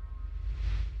channel.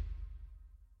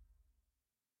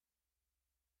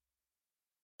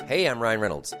 Hey, I'm Ryan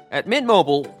Reynolds. At Mint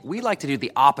Mobile, we like to do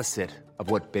the opposite of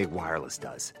what Big Wireless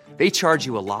does. They charge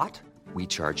you a lot, we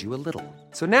charge you a little.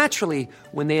 So naturally,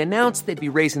 when they announced they'd be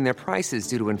raising their prices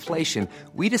due to inflation,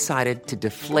 we decided to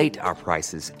deflate our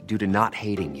prices due to not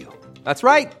hating you. That's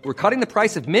right. We're cutting the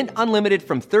price of Mint Unlimited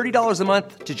from $30 a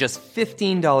month to just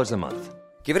 $15 a month.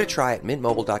 Give it a try at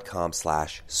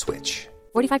mintmobile.com/switch.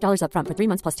 $45 up front for 3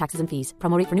 months plus taxes and fees.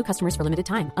 Promo rate for new customers for limited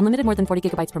time. Unlimited more than 40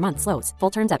 gigabytes per month. Slows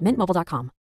full terms at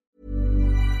mintmobile.com.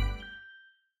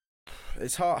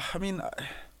 It's hard. I mean,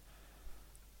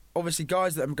 obviously,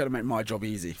 guys that are going to make my job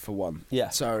easy, for one. Yeah.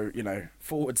 So,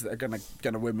 forwards that are going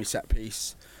to win me set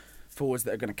piece, forwards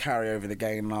that are going to carry over the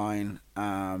game line,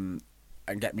 and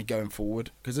get me going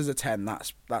forward. Because as a 10,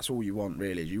 that's all you want,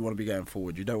 really. You want to be going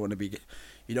forward. You don't want to be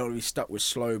stuck with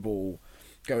slow ball,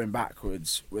 going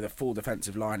backwards with a full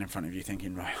defensive line in front of you,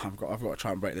 thinking, right, I've got to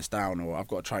try and break this down, or I've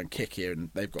got to try and kick here,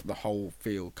 and they've got the whole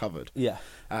field covered. Yeah.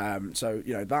 So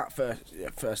that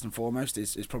first and foremost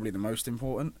is probably the most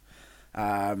important.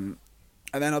 And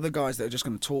then other guys that are just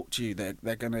going to talk to you,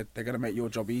 they're going to make your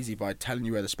job easy by telling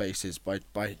you where the space is, by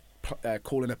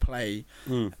calling a play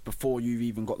before you've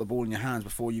even got the ball in your hands,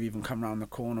 before you've even come around the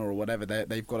corner or whatever.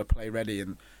 They've got a play ready,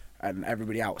 and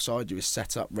everybody outside you is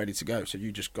set up, ready to go. So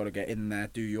you just got to get in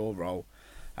there, do your role,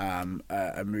 and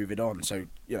move it on. So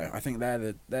I think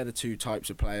they're the two types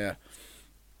of player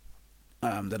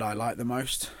that I like the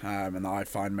most, and that I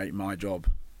find make my job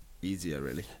easier,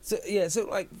 really. So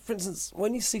like for instance,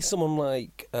 when you see someone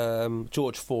like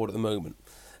George Ford at the moment,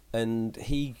 and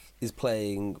he is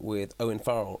playing with Owen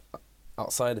Farrell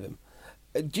outside of him,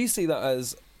 do you see that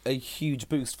as a huge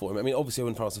boost for him? I mean, obviously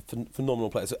Owen Farrell's a phenomenal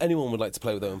player, so anyone would like to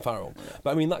play with Owen Farrell.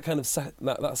 But I mean, that kind of second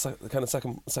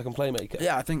playmaker.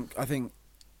 Yeah, I think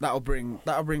that'll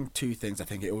bring two things. I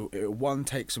think it will one,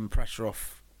 take some pressure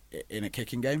off in a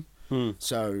kicking game.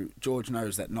 So George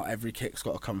knows that not every kick's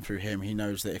got to come through him. He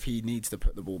knows that if he needs to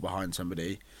put the ball behind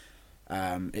somebody,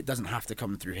 it doesn't have to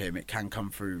come through him. It can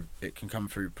come through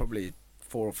probably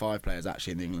 4 or 5 players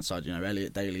actually in the England side.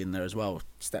 Elliot Daly in there as well,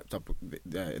 stepped up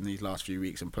in these last few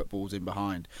weeks and put balls in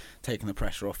behind, taking the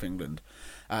pressure off England.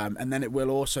 And then it will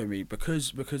also be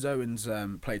because Owen's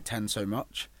played 10 so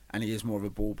much, and he is more of a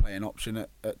ball playing option at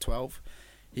 12.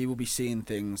 He will be seeing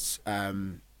things.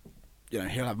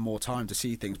 He'll have more time to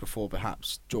see things before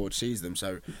perhaps George sees them.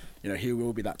 So, he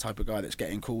will be that type of guy that's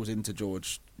getting calls into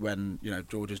George when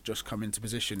George has just come into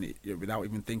position without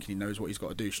even thinking. He knows what he's got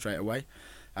to do straight away.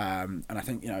 And I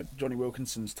think Johnny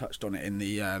Wilkinson's touched on it in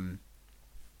the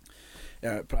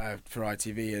for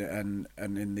ITV and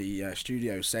in the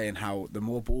studio, saying how the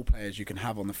more ball players you can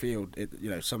have on the field,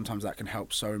 sometimes that can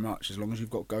help so much. As long as you've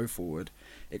got go forward,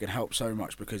 it can help so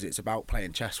much, because it's about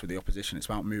playing chess with the opposition. It's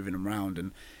about moving them around,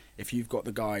 and if you've got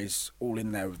the guys all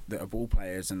in there that are ball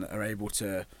players and are able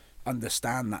to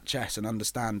understand that chess and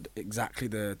understand exactly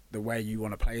the way you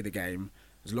want to play the game,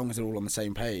 as long as they're all on the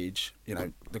same page, you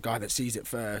know, the guy that sees it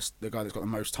first, the guy that's got the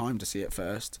most time to see it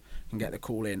first, can get the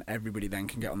call in. Everybody then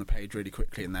can get on the page really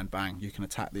quickly, and then bang, you can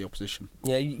attack the opposition.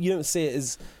 Yeah, you don't see it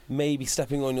as maybe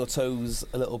stepping on your toes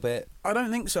a little bit. I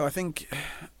don't think so. I think,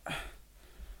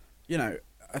 you know,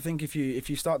 if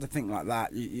you start to think like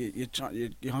that, you're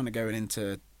kind of going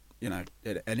into, you know,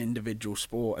 an individual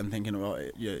sport and thinking, well,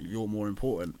 you're more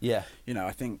important. Yeah. You know,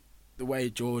 I think the way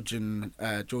George and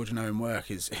Owen work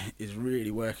is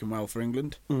really working well for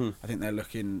England. Mm-hmm. I think they're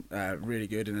looking really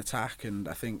good in attack, and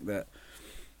I think that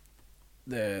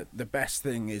the best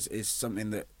thing is something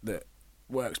that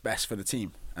works best for the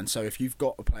team. And so if you've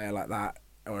got a player like that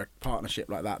or a partnership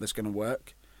like that that's going to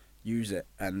work, use it.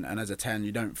 And as a 10,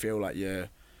 you don't feel like you're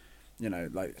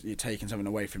taking something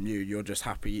away from you. You're just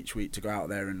happy each week to go out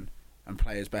there and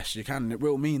play as best as you can. And it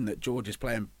will mean that George is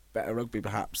playing better rugby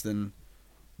perhaps than,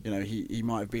 you know, he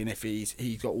might have been if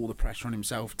he's got all the pressure on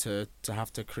himself to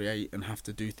have to create and have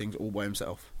to do things all by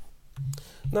himself.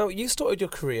 Now, you started your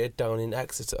career down in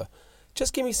Exeter.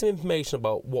 Just give me some information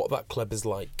about what that club is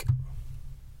like.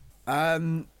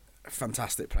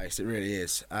 Fantastic place, it really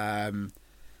is. Yeah,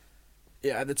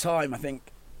 at the time, I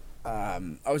think I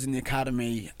was in the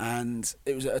academy, and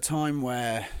it was at a time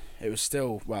where it was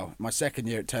still, well, my second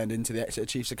year it turned into the Exeter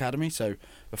Chiefs Academy, so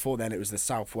before then it was the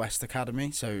South West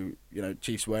Academy, so, you know,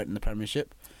 Chiefs weren't in the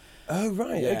Premiership. Oh,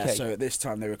 right, yeah, okay. So at this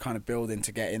time they were kind of building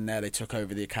to get in there. They took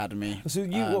over the academy. So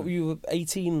what were you,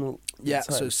 18? Yeah,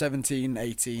 so 17,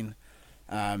 18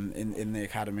 in the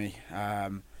academy.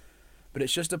 But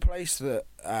it's just a place that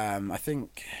I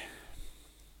think,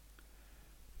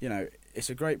 you know, it's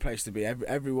a great place to be.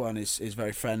 Everyone is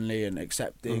very friendly and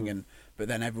accepting, but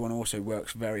then everyone also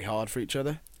works very hard for each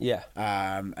other. Yeah.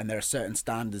 And there are certain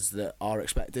standards that are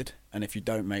expected, and if you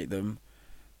don't make them,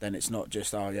 then it's not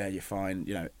just, oh yeah, you're fine.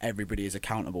 You know, everybody is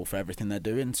accountable for everything they're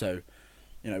doing. So,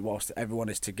 you know, whilst everyone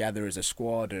is together as a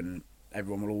squad and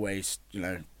everyone will always, you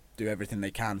know, do everything they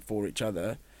can for each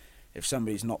other, if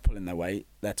somebody's not pulling their weight,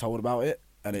 they're told about it,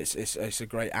 and it's a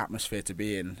great atmosphere to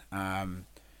be in.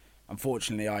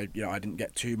 Unfortunately, I didn't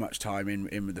get too much time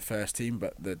in with the first team,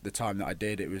 but the time that I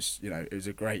did, it was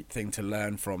a great thing to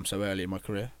learn from so early in my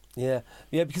career. Yeah,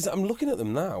 because I'm looking at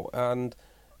them now, and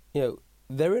you know,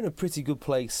 they're in a pretty good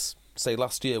place. Say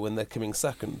last year when they're coming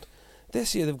second.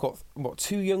 This year they've got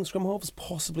two young scrum halves,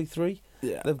 possibly three.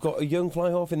 Yeah. They've got a young fly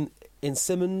half in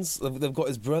Simmons. They've got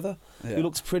his brother, who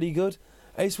looks pretty good.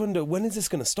 I just wonder, when is this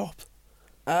going to stop?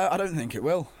 I don't think it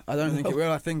will. I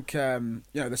think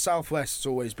the South West has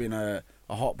always been a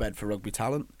hotbed for rugby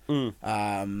talent,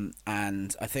 and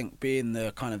I think being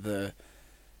the kind of the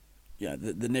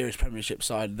nearest Premiership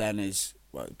side then is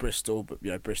Bristol, but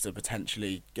Bristol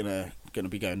potentially gonna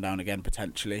be going down again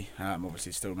potentially.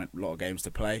 Obviously, still a lot of games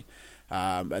to play,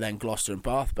 but then Gloucester and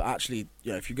Bath. But actually,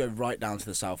 if you go right down to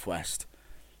the South West,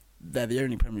 they're the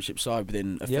only Premiership side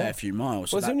within a fair few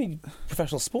miles. Well, it's the only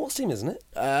professional sports team, isn't it?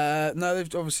 No,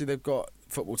 they've got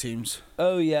football teams.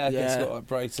 Oh yeah, it's got like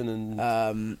Brighton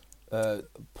and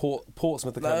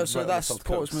Portsmouth. So that's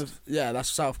Portsmouth. Coast. Yeah, that's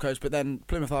South Coast. But then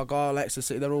Plymouth Argyle, Exeter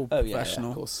City, they're all professional. Yeah,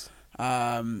 of course.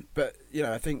 But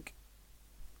I think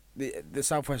the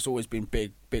South West has always been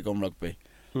big on rugby,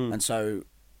 and so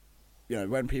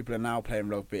when people are now playing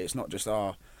rugby, it's not just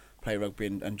play rugby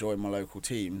and join my local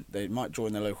team. They might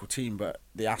join their local team, but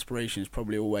the aspiration is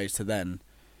probably always to then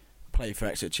play for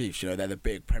Exeter Chiefs. They're the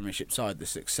big Premiership side, the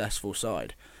successful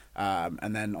side,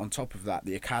 and then on top of that,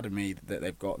 the academy that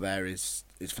they've got there is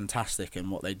fantastic,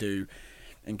 and what they do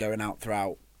in going out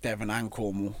throughout Devon and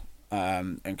Cornwall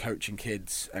and coaching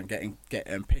kids and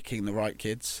picking the right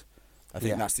kids. I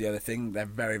think that's the other thing. They're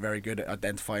very, very good at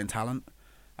identifying talent,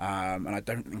 and I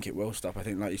don't think it will stop. I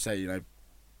think, like you say,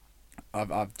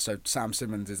 so Sam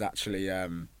Simmons is actually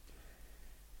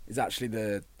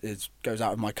goes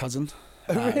out with my cousin.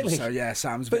 Oh, really? So yeah,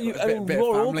 Sam's but bit of family.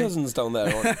 You're all cousins down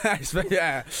there, aren't you?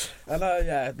 Yeah, I know.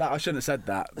 Yeah, I shouldn't have said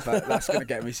that, but that's going to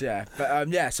get me. Yeah,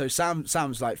 but so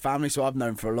Sam's like family. So I've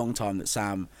known for a long time that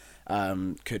Sam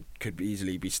could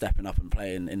easily be stepping up and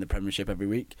playing in the Premiership every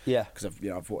week. Yeah, because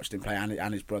I've watched him play,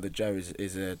 and his brother Joe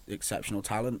is an exceptional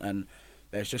talent, and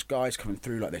there's just guys coming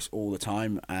through like this all the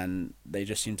time, and they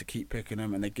just seem to keep picking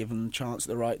them, and they give them the chance at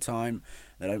the right time.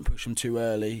 They don't push them too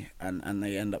early, and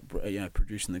they end up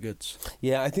producing the goods.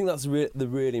 Yeah, I think that's the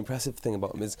really impressive thing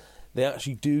about them is they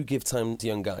actually do give time to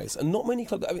young guys, and not many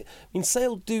clubs. I mean,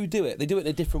 Sale do it. They do it in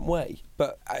a different way,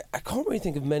 but I can't really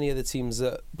think of many other teams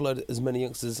that blood as many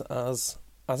youngsters as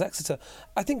Exeter.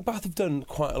 I think Bath have done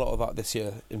quite a lot of that this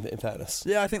year, in fairness.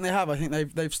 Yeah, I think they have. I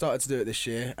think they've started to do it this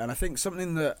year, and I think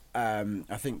something that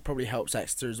I think probably helps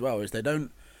Exeter as well is they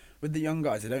don't with the young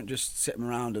guys, they don't just sit them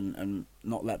around and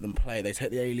not let them play. They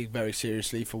take the A-League very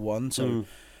seriously, for one. So,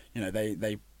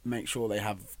 they make sure they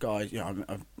have guys.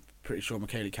 I'm pretty sure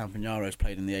Michele Campagnaro's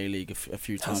played in the A-League a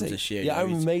few times this year. Yeah,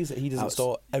 I'm amazed that he doesn't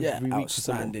start every week.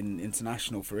 Outstanding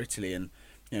international for Italy, and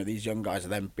these young guys are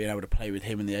then being able to play with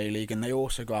him in the A-League, and they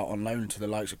also go out on loan to the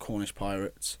likes of Cornish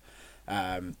Pirates,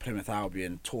 Plymouth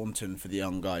Albion, Taunton for the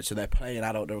young guys. So they're playing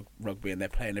adult rugby, and they're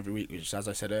playing every week, which, as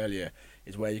I said earlier,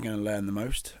 is where you're going to learn the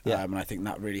most. Yeah. And I think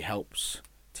that really helps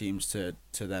teams to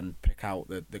then pick out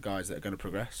the guys that are going to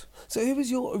progress. So who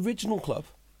was your original club?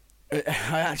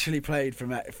 I actually played for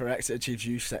Exeter Chiefs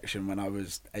youth section when I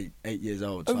was 8 years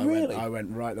old. So really? I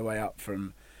went right the way up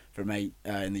from 8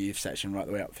 in the youth section, right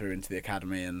the way up through into the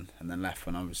academy, and then left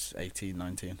when I was 18,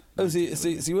 19. Oh, so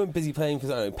you weren't busy playing for, I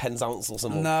don't know, Penzance or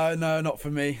something? No, not for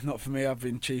me. Not for me. I've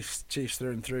been Chiefs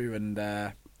through and through, and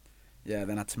then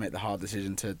had to make the hard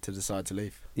decision to decide to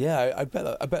leave. Yeah, I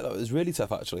bet that was really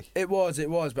tough, actually. It was,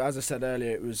 but as I said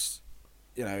earlier, it was,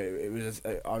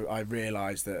 I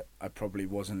realised that I probably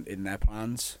wasn't in their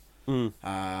plans. And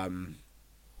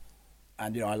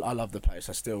I love the place.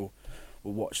 I still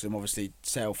will watch them, obviously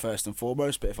Sale first and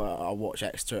foremost, but if I watch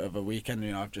Exeter of a weekend,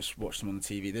 I've just watched them on the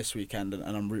TV this weekend, and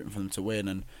I'm rooting for them to win,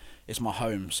 and it's my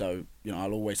home, so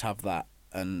I'll always have that,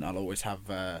 and I'll always have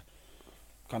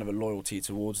kind of a loyalty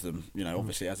towards them.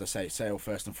 Obviously, as I say, Sale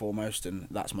first and foremost, and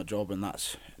that's my job, and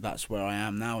that's where I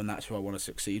am now, and that's who I want to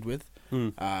succeed with.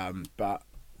 But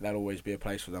there'll always be a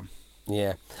place for them.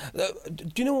 Yeah. Do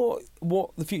you know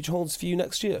what the future holds for you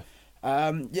next year?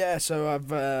 So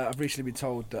I've recently been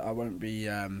told that I won't be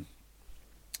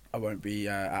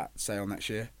at Sale next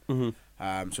year. So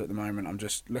at the moment I'm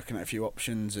just looking at a few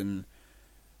options and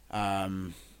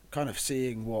kind of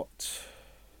seeing what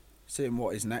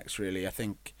is next. Really, I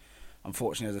think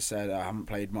unfortunately, as I said, I haven't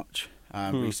played much,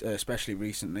 especially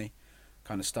recently.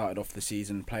 Kind of started off the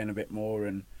season playing a bit more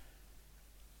and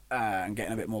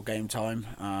getting a bit more game time,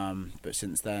 but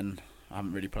since then I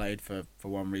haven't really played for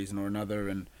one reason or another,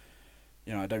 and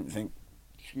I don't think.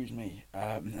 Excuse me.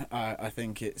 I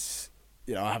think it's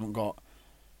I haven't got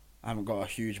a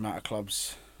huge amount of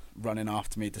clubs running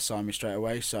after me to sign me straight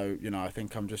away. So I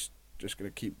think I'm just going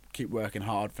to keep working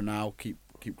hard for now. Keep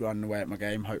grinding away at my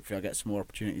game. Hopefully, I get some more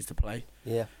opportunities to play.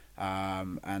 Yeah.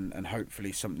 And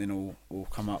hopefully something will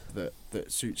come up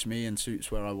that suits me and suits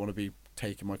where I want to be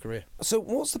taking my career. So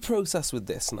what's the process with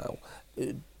this now?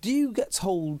 Do you get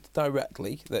told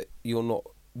directly that you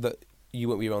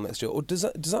won't be around next year, or does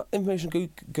that information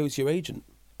go to your agent?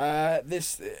 In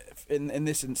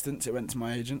this instance, it went to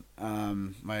my agent.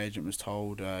 My agent was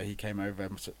told. He came over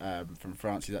from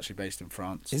France. He's actually based in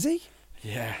France. Is he?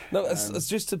 Yeah. No, it's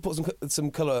just to put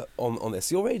some colour on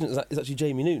this. Your agent is actually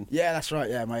Jamie Noon. Yeah, that's right.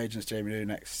 Yeah, my agent's Jamie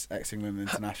Noon, ex-England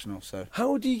international. So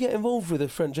how do you get involved with a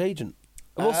French agent?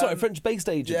 A French-based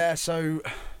agent. Yeah, so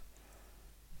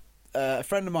a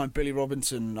friend of mine, Billy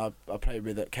Robinson, I played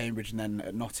with at Cambridge and then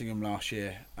at Nottingham last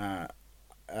year,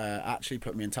 actually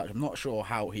put me in touch. I'm not sure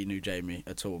how he knew Jamie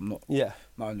at all. I'm not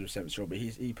 100% sure, but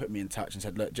he put me in touch and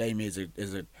said, look, Jamie is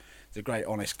a great,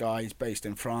 honest guy. He's based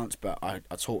in France, but I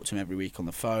talk to him every week on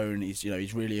the phone. He's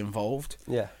really involved.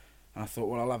 Yeah. And I thought,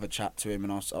 well, I'll have a chat to him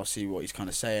and I'll see what he's kind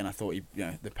of saying. I thought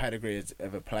the pedigree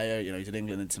of a player. He's an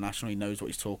England international. He knows what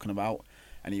he's talking about,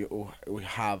 and he will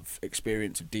have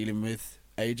experience of dealing with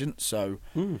agents. So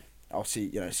I'll see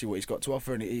what he's got to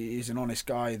offer. And he's an honest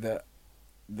guy that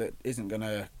isn't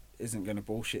gonna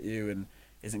bullshit you and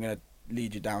isn't gonna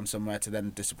lead you down somewhere to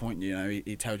then disappoint you.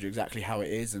 He tells you exactly how it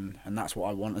is, and that's what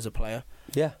I want as a player.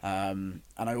 Yeah. And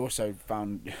I also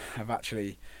found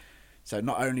so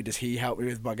not only does he help me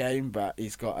with my game, but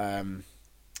he's got a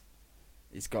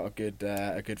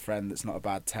good friend that's not a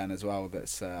bad 10 as well.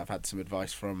 That's I've had some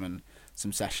advice from and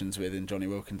some sessions with in Johnny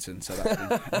Wilkinson. So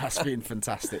that's been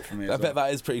fantastic for me. I bet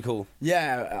that is pretty cool.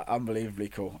 Yeah, unbelievably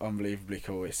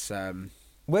cool. It's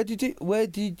Where did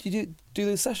you do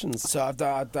those sessions? So I've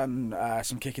done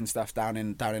some kicking stuff down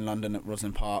in London at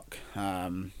Roslyn Park,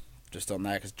 just on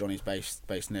there because Johnny's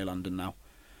based near London now.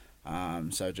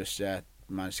 So just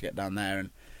managed to get down there, and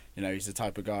he's the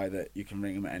type of guy that you can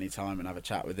ring him at any time and have a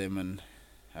chat with him,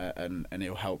 and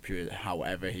he'll help you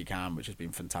however he can, which has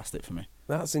been fantastic for me.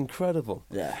 That's incredible.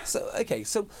 Yeah. So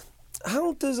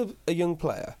how does a young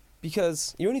player,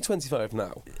 because you're only 25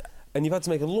 now, and you've had to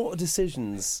make a lot of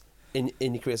decisions in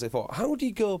your career so far, how do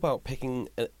you go about picking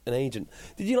an agent?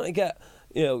 Did you get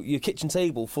your kitchen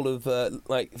table full of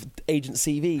agent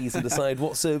CVs and decide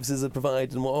what services are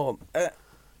provided and what aren't?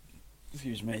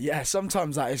 Excuse me. Yeah,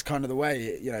 sometimes that is kind of the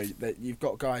way. That you've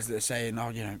got guys that are saying,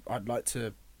 "Oh, I'd like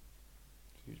to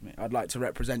excuse me, I'd like to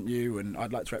represent you, and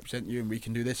I'd like to represent you, and we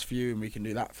can do this for you, and we can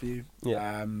do that for you.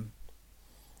 Yeah. And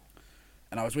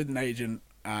I was with an agent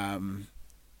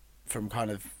from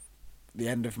kind of the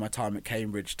end of my time at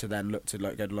Cambridge to then look to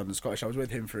go to London Scottish. I was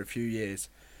with him for a few years,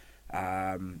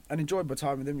 and enjoyed my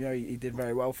time with him. You know, he did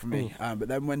very well for me. But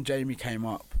then when Jamie came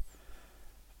up,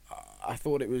 I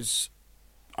thought it was.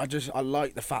 I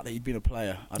liked the fact that he'd been a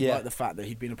player. I liked the fact that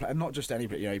he'd been a player, and not just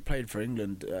anybody. You know, he played for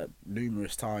England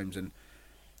numerous times, and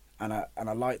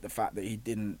I liked the fact that he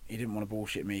didn't want to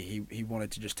bullshit me. He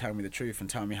wanted to just tell me the truth and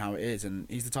tell me how it is. And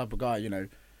he's the type of guy, you know,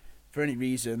 for any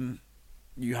reason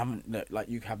you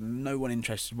have no one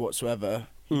interested whatsoever.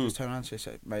 You just turn around and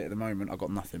say, mate, at the moment I've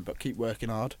got nothing, but keep working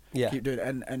hard. Keep doing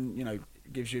it, and you know,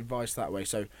 gives you advice that way.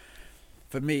 So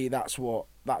for me, that's what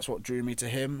drew me to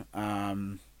him.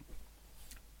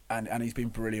 And he's been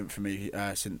brilliant for me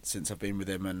since I've been with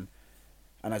him, and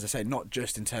as I say, not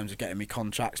just in terms of getting me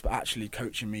contracts, but actually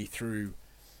coaching me through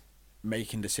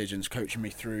making decisions, coaching me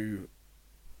through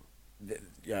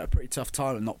a pretty tough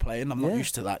time of not playing. I'm not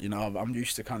used to that, you know. I'm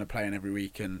used to kind of playing every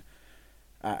week and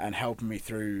helping me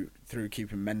through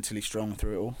keeping mentally strong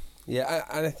through it all. Yeah,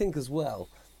 and I think as well,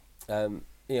 you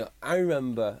know, I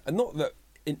remember, and not that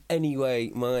in any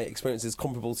way my experience is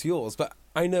comparable to yours, but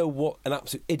I know what an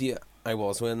absolute idiot I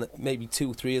was when maybe 2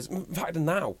 or 3 years. In fact,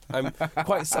 now I'm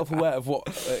quite self-aware of what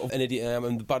an idiot I am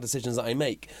and the bad decisions that I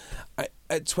make.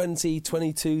 At 20,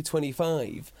 22,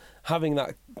 25, having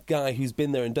that guy who's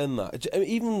been there and done that,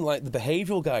 even like the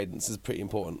behavioural guidance is pretty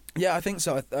important. Yeah, I think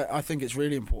so. I think it's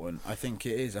really important. I think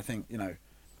it is. I think, you know,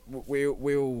 we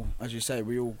all, as you say,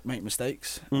 we all make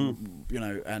mistakes. You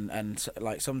know, and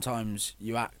like sometimes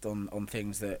you act on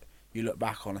things that you look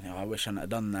back on and think, oh, I wish I hadn't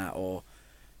done that, or.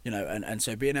 You know, and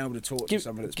so being able to talk to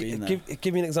someone that's been there.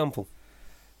 Give me an example.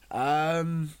 I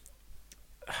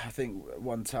think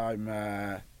one time.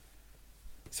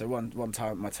 One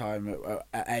time, my time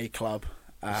at a club,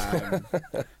 I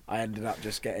ended up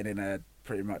just getting in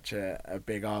pretty much a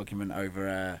big argument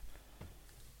over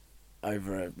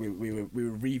we were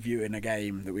reviewing a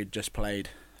game that we'd just played.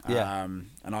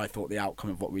 And I thought the outcome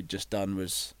of what we'd just done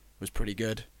was pretty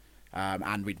good,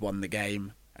 and we'd won the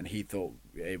game. And he thought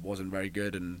it wasn't very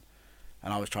good, and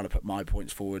I was trying to put my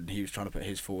points forward, and he was trying to put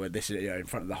his forward. This is, you know, in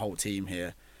front of the whole team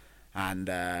here, and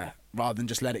rather than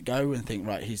just let it go and think,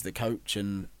 right, he's the coach,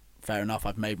 and fair enough,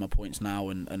 I've made my points now,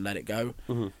 and let it go.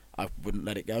 I wouldn't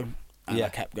let it go, and I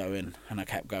kept going, and I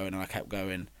kept going, and I kept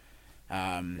going.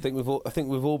 I think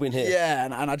we've all been here. Yeah,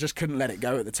 and I just couldn't let it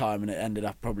go at the time, and it ended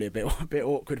up probably a bit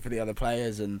awkward for the other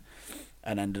players, and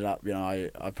ended up, you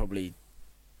know, I probably.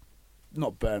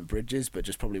 Not burnt bridges, but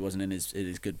just probably wasn't in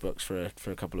his good books for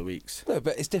a couple of weeks. No,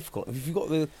 but it's difficult if you've got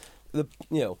the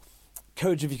you know,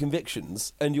 courage of your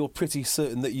convictions, and you're pretty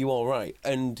certain that you are right,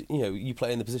 and you know you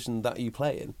play in the position that you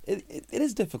play in. It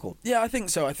is difficult. Yeah, I think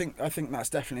so. I think that's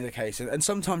definitely the case, and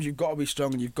sometimes you've got to be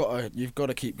strong, and you've got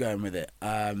to keep going with it.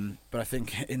 But I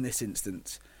think in this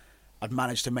instance, I've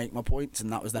managed to make my points,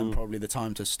 and that was then probably the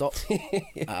time to stop.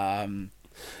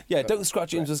 Yeah, don't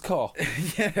scratch it into his car.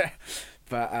 Yeah.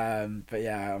 But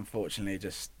yeah, unfortunately,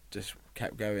 just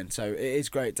kept going. So it is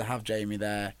great to have Jamie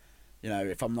there. You know,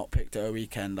 if I'm not picked at a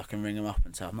weekend, I can ring him up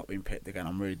and say I've not been picked again.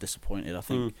 I'm really disappointed. I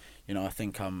think you know, I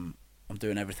think I'm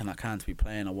doing everything I can to be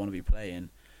playing. I want to be playing,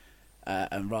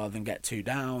 and rather than get too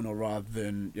down, or rather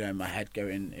than, you know, my head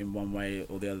going in one way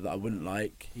or the other that I wouldn't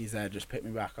like, he's there just pick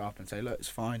me back up and say, look, it's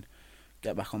fine.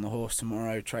 Get back on the horse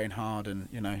tomorrow. Train hard, and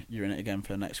you know, you're in it again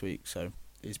for next week. So.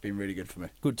 It's been really good for me.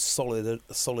 Good, solid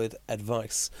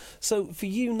advice. So for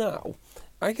you now,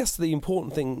 I guess the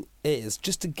important thing is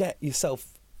just to get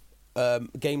yourself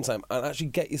game time and actually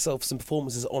get yourself some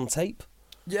performances on tape.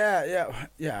 Yeah.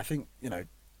 I think, you know,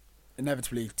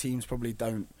 inevitably teams probably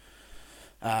don't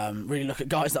really look at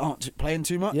guys that aren't playing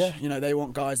too much. Yeah. You know, they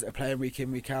want guys that are playing week in,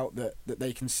 week out, that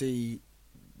they can see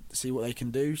what they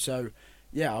can do. So.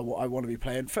 Yeah, I want to be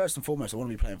playing. First and foremost, I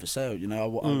want to be playing for Sale. You know, I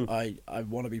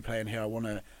want to be playing here. I want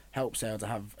to help Sale to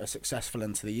have a successful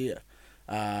end to the year.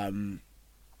 Now,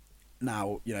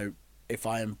 you know, if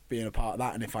I am being a part of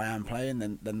that, and if I am playing,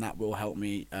 then that will help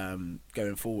me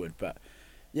going forward. But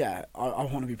yeah, I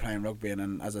want to be playing rugby,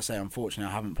 and as I say, unfortunately,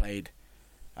 I haven't played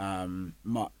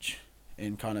much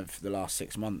in kind of the last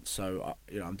 6 months. So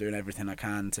you know, I'm doing everything I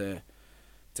can to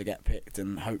get picked,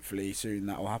 and hopefully soon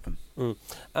that will happen.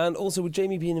 And also with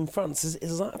Jamie being in France,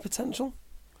 is that a potential?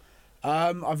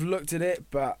 I've looked at it,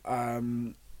 but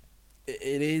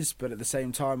it is. But at the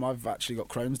same time, I've actually got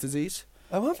Crohn's disease.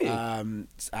 Oh, have you?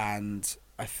 And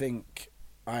I think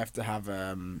I have to have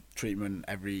treatment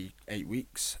every 8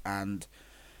 weeks, and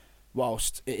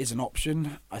whilst it is an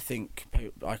option, I think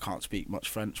I can't speak much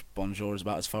French. Bonjour is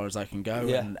about as far as I can go,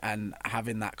 and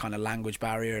having that kind of language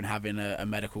barrier and having a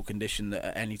medical condition that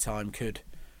at any time could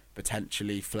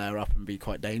potentially flare up and be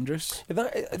quite dangerous.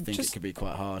 I think it could be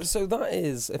quite hard. So that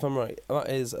is, if I'm right, that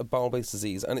is a bowel-based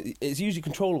disease, and it's usually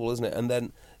controllable, isn't it? And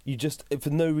then you just, for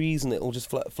no reason, it'll just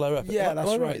flare up. Yeah,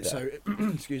 that's right. So,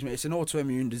 excuse me, it's an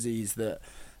autoimmune disease that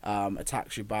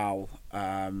attacks your bowel,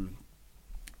 and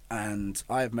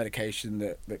I have medication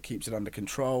that keeps it under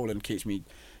control and keeps me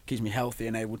healthy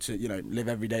and able to live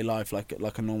everyday life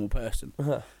like a normal person.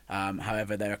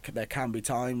 However, there can be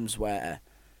times where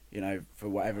for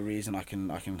whatever reason I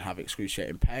can have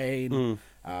excruciating pain,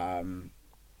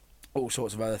 all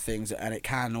sorts of other things, and it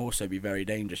can also be very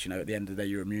dangerous. At the end of the day,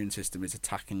 your immune system is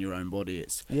attacking your own body.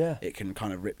 It can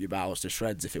kind of rip your bowels to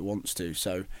shreds if it wants to.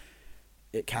 So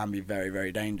it can be very,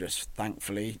 very dangerous.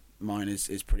 Thankfully, mine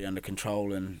is pretty under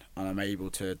control, and I'm able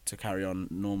to carry on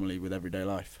normally with everyday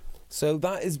life. So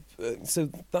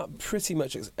that pretty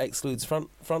much excludes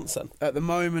France then? At the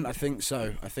moment, I think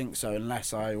so,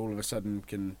 unless I all of a sudden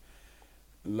can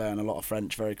learn a lot of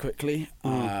French very quickly.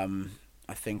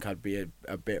 I think I'd be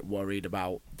a bit worried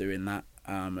about doing that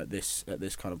at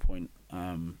this kind of point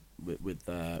with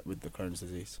the Crohn's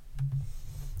disease.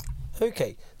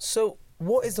 Okay, so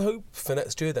what is the hope for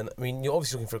next year then? I mean, you're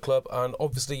obviously looking for a club, and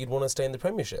obviously you'd want to stay in the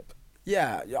Premiership.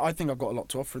 Yeah, I think I've got a lot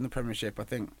to offer in the Premiership. I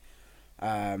think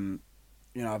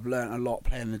I've learnt a lot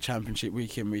playing the Championship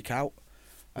week in, week out.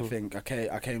 I think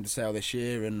I came to Sale this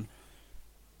year, and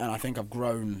I think I've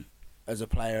grown as a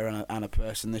player and a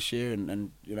person this year,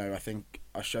 and I think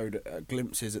I showed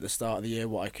glimpses at the start of the year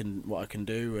what I can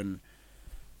do, and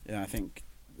I think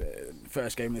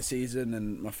first game of the season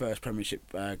and my first Premiership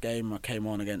game, I came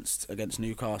on against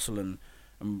Newcastle, and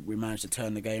we managed to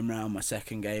turn the game round. My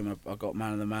second game, I got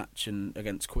man of the match and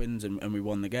against Quins, and we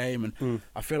won the game. And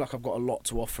I feel like I've got a lot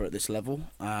to offer at this level.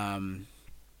 I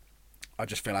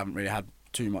just feel I haven't really had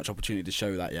too much opportunity to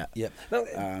show that yet. Yeah. Now,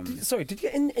 did you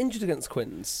get injured against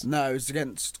Quins? No, it was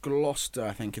against Gloucester,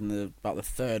 I think, in about the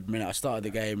third minute. I started the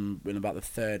game in about the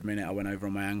third minute. I went over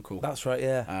on my ankle. That's right,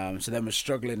 yeah. So then was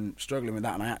struggling with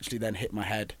that, and I actually then hit my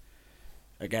head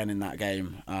again in that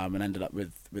game, and ended up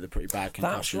with a pretty bad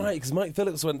concussion. That's right, because Mike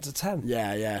Phillips went to 10.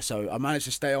 Yeah. So I managed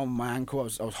to stay on my ankle. I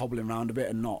was hobbling around a bit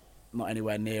and not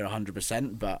anywhere near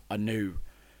 100%, but I knew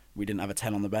we didn't have a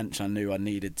 10 on the bench. I knew I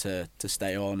needed to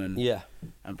stay on and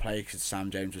play, because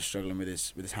Sam James was struggling with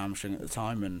his hamstring at the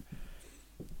time, and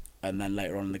then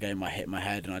later on in the game I hit my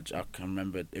head, and I can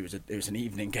remember it was an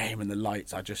evening game, and the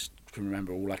lights, I just can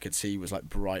remember all I could see was like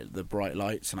the bright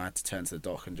lights, and I had to turn to the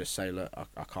doc and just say, look,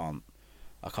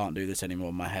 I can't do this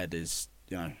anymore. My head is,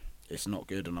 it's not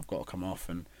good, and I've got to come off.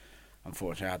 And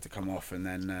unfortunately, I had to come off, and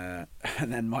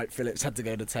then Mike Phillips had to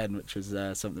go to 10, which was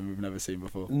something we've never seen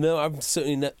before. No, I've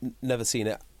certainly never seen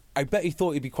it. I bet he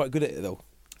thought he'd be quite good at it, though.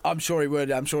 I'm sure he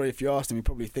would. I'm sure if you asked him, he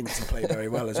probably thinks he played very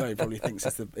well as well. He probably thinks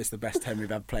it's the best 10 we've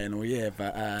had playing all year.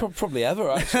 But probably ever,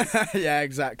 actually. Yeah,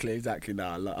 exactly. No,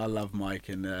 I love Mike,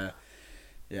 and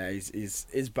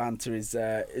his banter is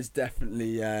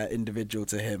definitely individual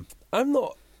to him. I'm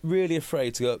not really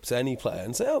afraid to go up to any player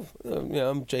and say,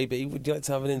 I'm JB, would you like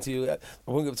to have an interview? I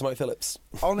won't go up to Mike Phillips.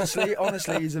 Honestly,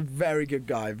 he's a very good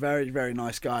guy, very, very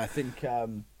nice guy. I think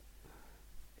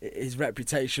his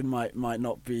reputation might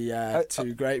not be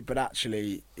too great, but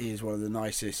actually he's one of the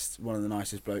nicest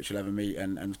blokes you'll ever meet,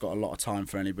 and has got a lot of time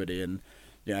for anybody. And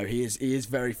he is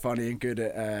very funny and good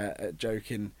at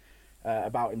joking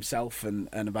about himself and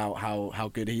about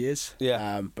how good he is.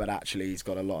 Yeah. But actually he's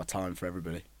got a lot of time for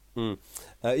everybody.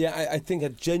 I think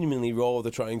I'd genuinely rather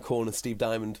try and corner Steve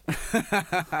Diamond.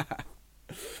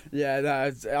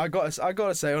 Yeah, I got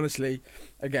to say, honestly,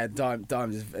 again,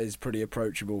 Diamond is pretty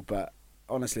approachable, but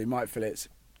honestly, Mike Phillips,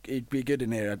 he'd be good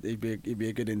in here. He'd be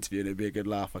a good interview, and it'd be a good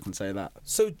laugh. I can say that.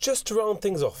 So just to round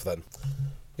things off, then,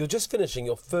 you're just finishing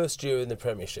your first year in the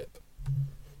Premiership.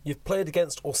 You've played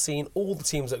against or seen all the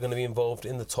teams that are going to be involved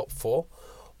in the top 4.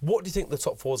 What do you think the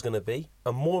top 4 is going to be?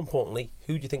 And more importantly,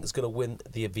 who do you think is going to win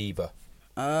the Aviva?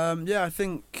 I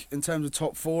think in terms of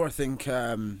top 4, I think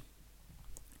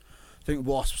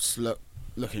Wasps look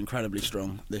incredibly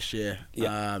strong this year.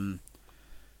 Yeah. And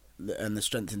the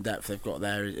strength and depth they've got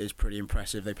there is pretty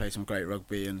impressive. They play some great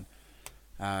rugby, and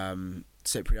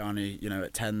Cipriani,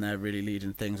 at 10, they're really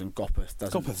leading things, and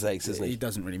Gopperth's ace, isn't he? He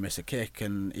doesn't really miss a kick,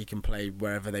 and he can play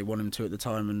wherever they want him to at the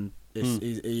time, and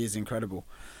he is incredible.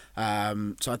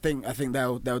 So I think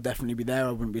they'll definitely be there.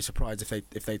 I wouldn't be surprised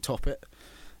if they top it,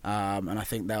 and I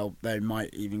think they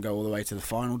might even go all the way to the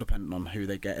final, depending on who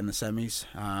they get in the semis.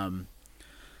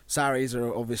 Saris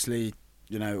are obviously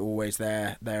always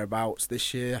thereabouts.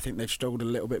 This year, I think they've struggled a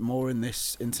little bit more in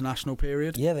this international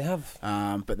period. Yeah, they have.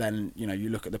 But then, you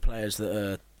look at the players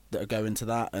that are going to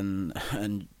that,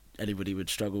 and anybody would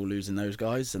struggle losing those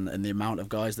guys, and the amount of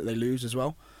guys that they lose as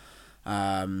well.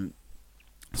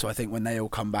 So I think when they all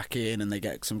come back in and they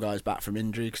get some guys back from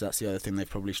injury, because that's the other thing they've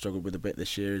probably struggled with a bit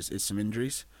this year is some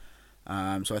injuries.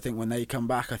 So I think when they come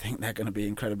back, I think they're going to be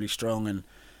incredibly strong,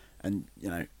 and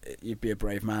you'd be a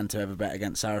brave man to ever bet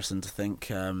against Saracens, I think,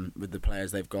 with the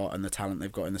players they've got and the talent they've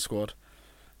got in the squad.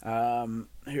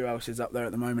 Who else is up there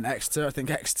at the moment? Exeter. I think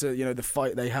Exeter, the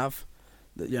fight they have,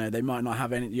 they might not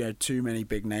have any, too many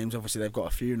big names. Obviously, they've got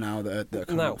a few now that are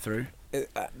coming up through.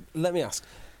 Let me ask.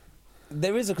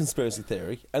 There is a conspiracy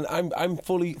theory, and I'm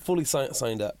fully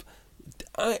signed up.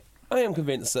 I am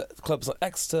convinced that clubs like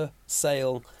Exeter,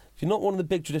 Sale, if you're not one of the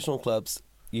big traditional clubs,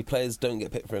 your players don't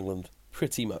get picked for England,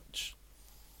 pretty much.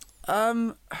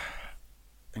 In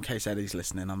case Eddie's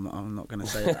listening, I'm not going to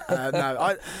say it.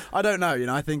 No, I don't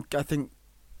know. I think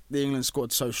the England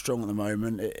squad's so strong at the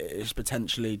moment. It's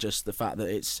potentially just the fact that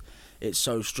it's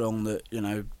so strong that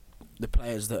the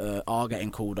players that are getting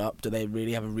called up, do they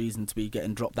really have a reason to be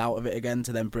getting dropped out of it again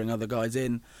to then bring other guys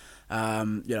in? I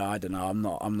don't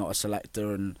know. I'm not a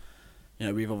selector, and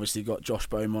we've obviously got Josh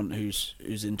Beaumont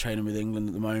who's in training with England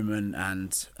at the moment,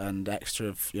 and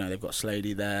Exeter they've got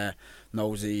Slady there,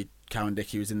 Knowlesy, Cowan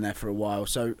Dickey was in there for a while,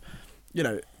 so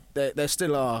there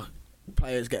still are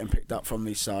players getting picked up from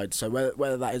these sides. So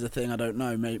whether that is a thing, I don't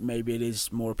know. Maybe it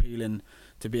is more appealing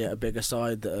to be at a bigger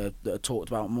side that are talked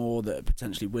about more, that are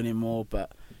potentially winning more.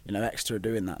 But Exeter are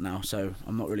doing that now, so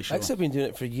I'm not really sure. Exeter have been doing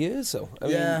it for years, though.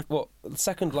 I mean,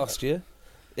 second last year,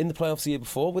 in the playoffs the year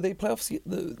before. Were they playoffs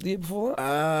the year before that?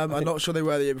 I'm not sure they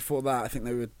were the year before that. I think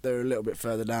they were a little bit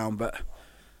further down. But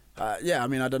I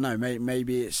mean, I don't know.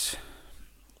 Maybe it's.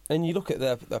 And you look at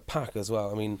their pack as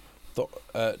well. I mean,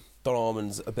 Don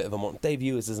Armand's a bit of a monster. Dave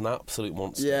Ewers is an absolute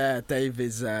monster. Yeah,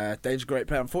 Dave's a great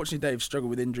player. Unfortunately, Dave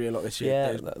struggled with injury a lot this year.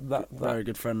 Yeah, Dave's a very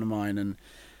good friend of mine, and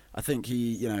I think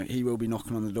he will be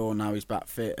knocking on the door now. He's back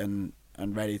fit and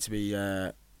ready to be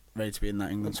in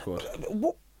that England squad.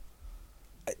 What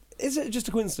is it? Just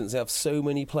a coincidence they have so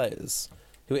many players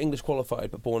who are English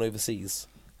qualified but born overseas?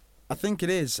 I think it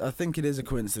is. I think it is a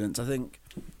coincidence. I think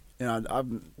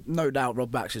I'm no doubt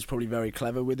Rob Baxter is probably very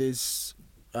clever with his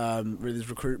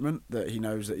recruitment, that he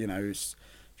knows that if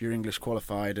you're English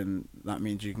qualified, and that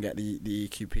means you can get the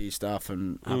EQP stuff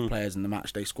and have players in the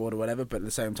match day squad or whatever. But at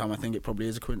the same time, I think it probably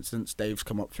is a coincidence. Dave's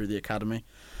come up through the academy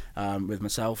with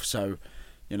myself, so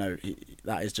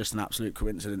that is just an absolute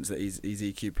coincidence that he's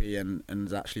EQP and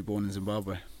is actually born in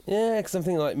Zimbabwe. Yeah, because I'm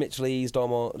thinking like Mitch Lees,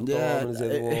 Dom is the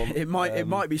other one. It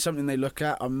might be something they look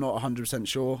at. I'm not 100%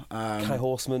 sure. Kai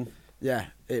Horseman. Yeah,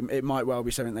 it might well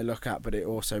be something they look at, but it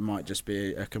also might just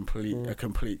be a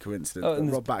complete coincidence. Oh,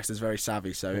 Rob Baxter's very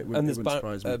savvy, so it wouldn't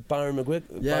surprise me. Byron McGuig.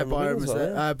 Yeah, Byron was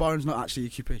there. Yeah. Byron's not actually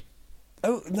EQP.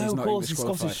 Oh no, he's of not course, English he's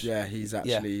qualified. Scottish. Yeah, he's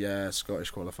actually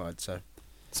Scottish qualified. So.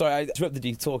 Sorry, I interrupted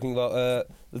you talking about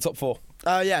the top four.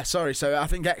 Yeah, sorry. So I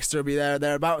think Exeter will be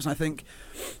thereabouts, and I think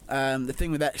the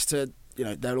thing with Exeter,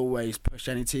 they'll always push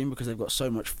any team because they've got so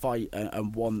much fight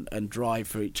and want and drive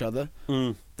for each other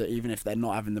that even if they're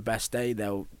not having the best day,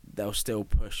 they'll still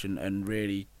push and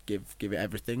really give it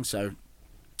everything. So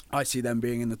I see them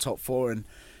being in the top four and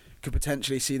could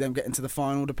potentially see them getting to the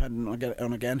final, depending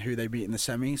on again who they beat in the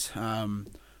semis.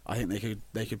 I think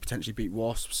they could potentially beat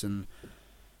Wasps, and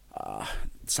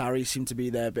Sarries seem to be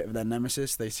a bit of their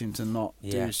nemesis. They seem to not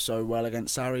do so well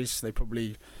against Sarries.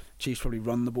 Chiefs probably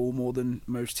run the ball more than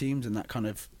most teams, and that kind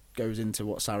of goes into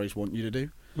what Sarries want you to do.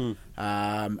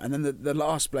 And then the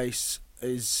last place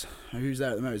is, who's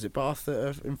there at the moment? Is it Bath that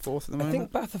are in fourth at the moment? I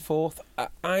think Bath are fourth.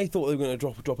 I thought they were going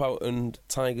to drop out and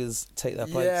Tigers take their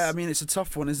place. Yeah, I mean, it's a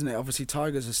tough one, isn't it? Obviously,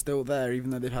 Tigers are still there, even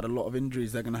though they've had a lot of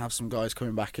injuries. They're going to have some guys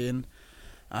coming back in.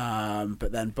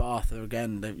 But then Bath are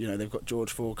again, they've got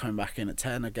George Ford coming back in at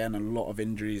 10. Again, a lot of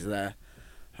injuries there.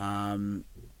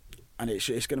 And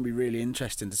it's going to be really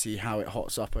interesting to see how it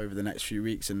hots up over the next few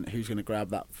weeks and who's going to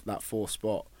grab that fourth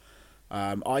spot.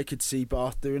 I could see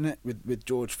Bath doing it with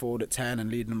George Ford at 10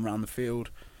 and leading them around the field,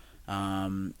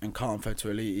 and Carnford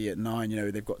to Elite at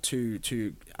 9. They've got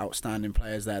two outstanding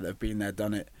players there that have been there,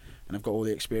 done it, and have got all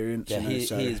the experience. Yeah, he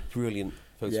is brilliant.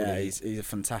 Yeah, he's a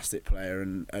fantastic player,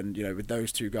 and with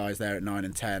those two guys there at 9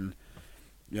 and 10,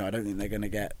 I don't think they're going to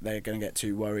get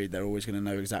too worried. They're always going to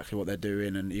know exactly what they're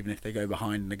doing, and even if they go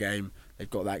behind in the game, they've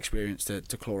got that experience to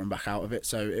claw them back out of it.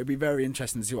 So it'll be very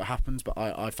interesting to see what happens. But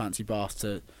I fancy Bath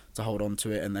to hold on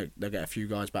to it, and they'll get a few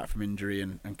guys back from injury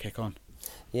and kick on.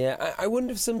 Yeah, I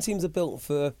wonder if some teams are built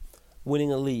for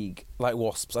winning a league like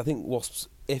Wasps. I think Wasps,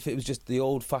 if it was just the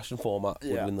old-fashioned format,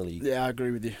 would win the league. Yeah, I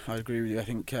agree with you. I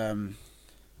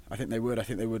think they would. I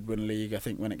think they would win a league. I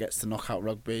think when it gets to knockout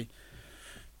rugby,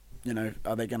 you know,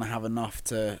 are they going to have enough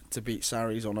to beat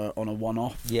Sarries on a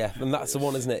one-off? Yeah, and that's the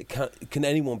one, isn't it? Can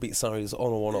anyone beat Sarries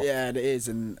on a one-off? Yeah, it is,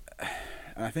 and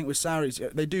I think with Sarries,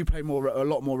 they do play a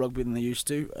lot more rugby than they used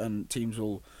to, and teams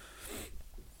will,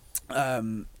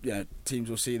 teams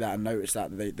will see that and notice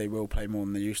that they will play more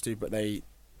than they used to, but they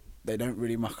don't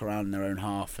really muck around in their own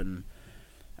half, and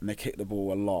they kick the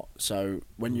ball a lot. So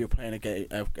when you're playing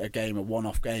a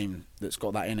one-off game that's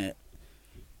got that in it,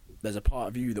 there's a part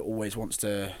of you that always wants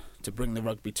to bring the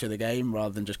rugby to the game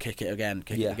rather than just kick it again.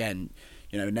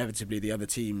 You know, inevitably the other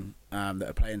team that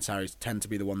are playing Sarries tend to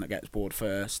be the one that gets bored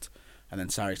first, and then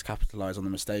Sarries capitalise on the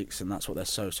mistakes, and that's what they're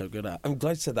so good at. I'm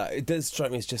glad you said that. It does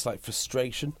strike me as just like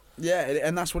frustration. Yeah,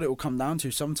 and that's what it will come down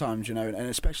to sometimes, you know, and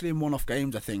especially in one-off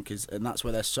games, I think, and that's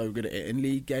where they're so good at it. In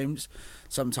league games,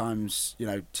 sometimes, you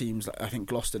know, teams, I think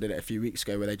Gloucester did it a few weeks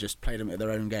ago, where they just played them at their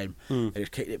own game. They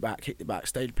just kicked it back,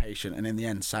 stayed patient, and in the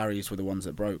end, Sarries were the ones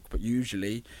that broke. But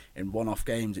usually, in one-off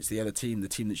games, it's the other team, the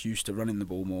team that's used to running the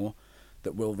ball more,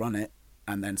 that will run it,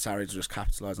 and then Sarries will just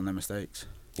capitalise on their mistakes.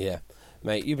 Yeah.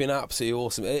 Mate, you've been absolutely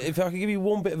awesome. If I could give you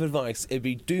one bit of advice, it'd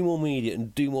be do more media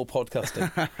and do more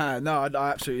podcasting. No, I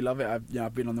absolutely love it.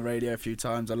 I've been on the radio a few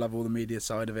times. I love all the media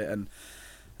side of it,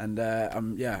 and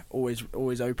I'm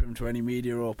always open to any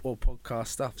media or podcast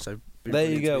stuff. So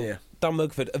there you go, Dan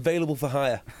Mugford, available for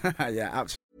hire. Yeah,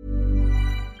 absolutely.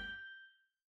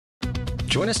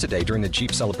 Join us today during the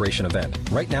Jeep Celebration event.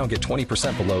 Right now, get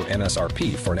 20% below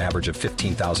MSRP for an average of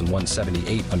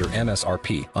 $15,178 under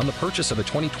MSRP on the purchase of a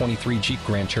 2023 Jeep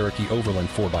Grand Cherokee Overland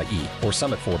 4xE or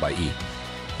Summit 4xE.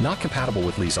 Not compatible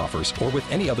with lease offers or with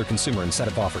any other consumer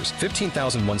incentive offers.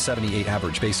 $15,178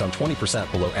 average based on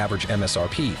 20% below average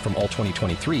MSRP from all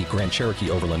 2023 Grand Cherokee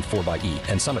Overland 4xE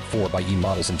and Summit 4xE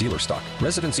models in dealer stock.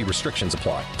 Residency restrictions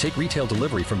apply. Take retail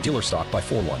delivery from dealer stock by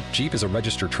 4/1. Jeep is a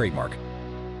registered trademark.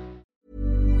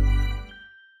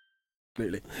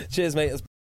 Absolutely. Cheers, mate.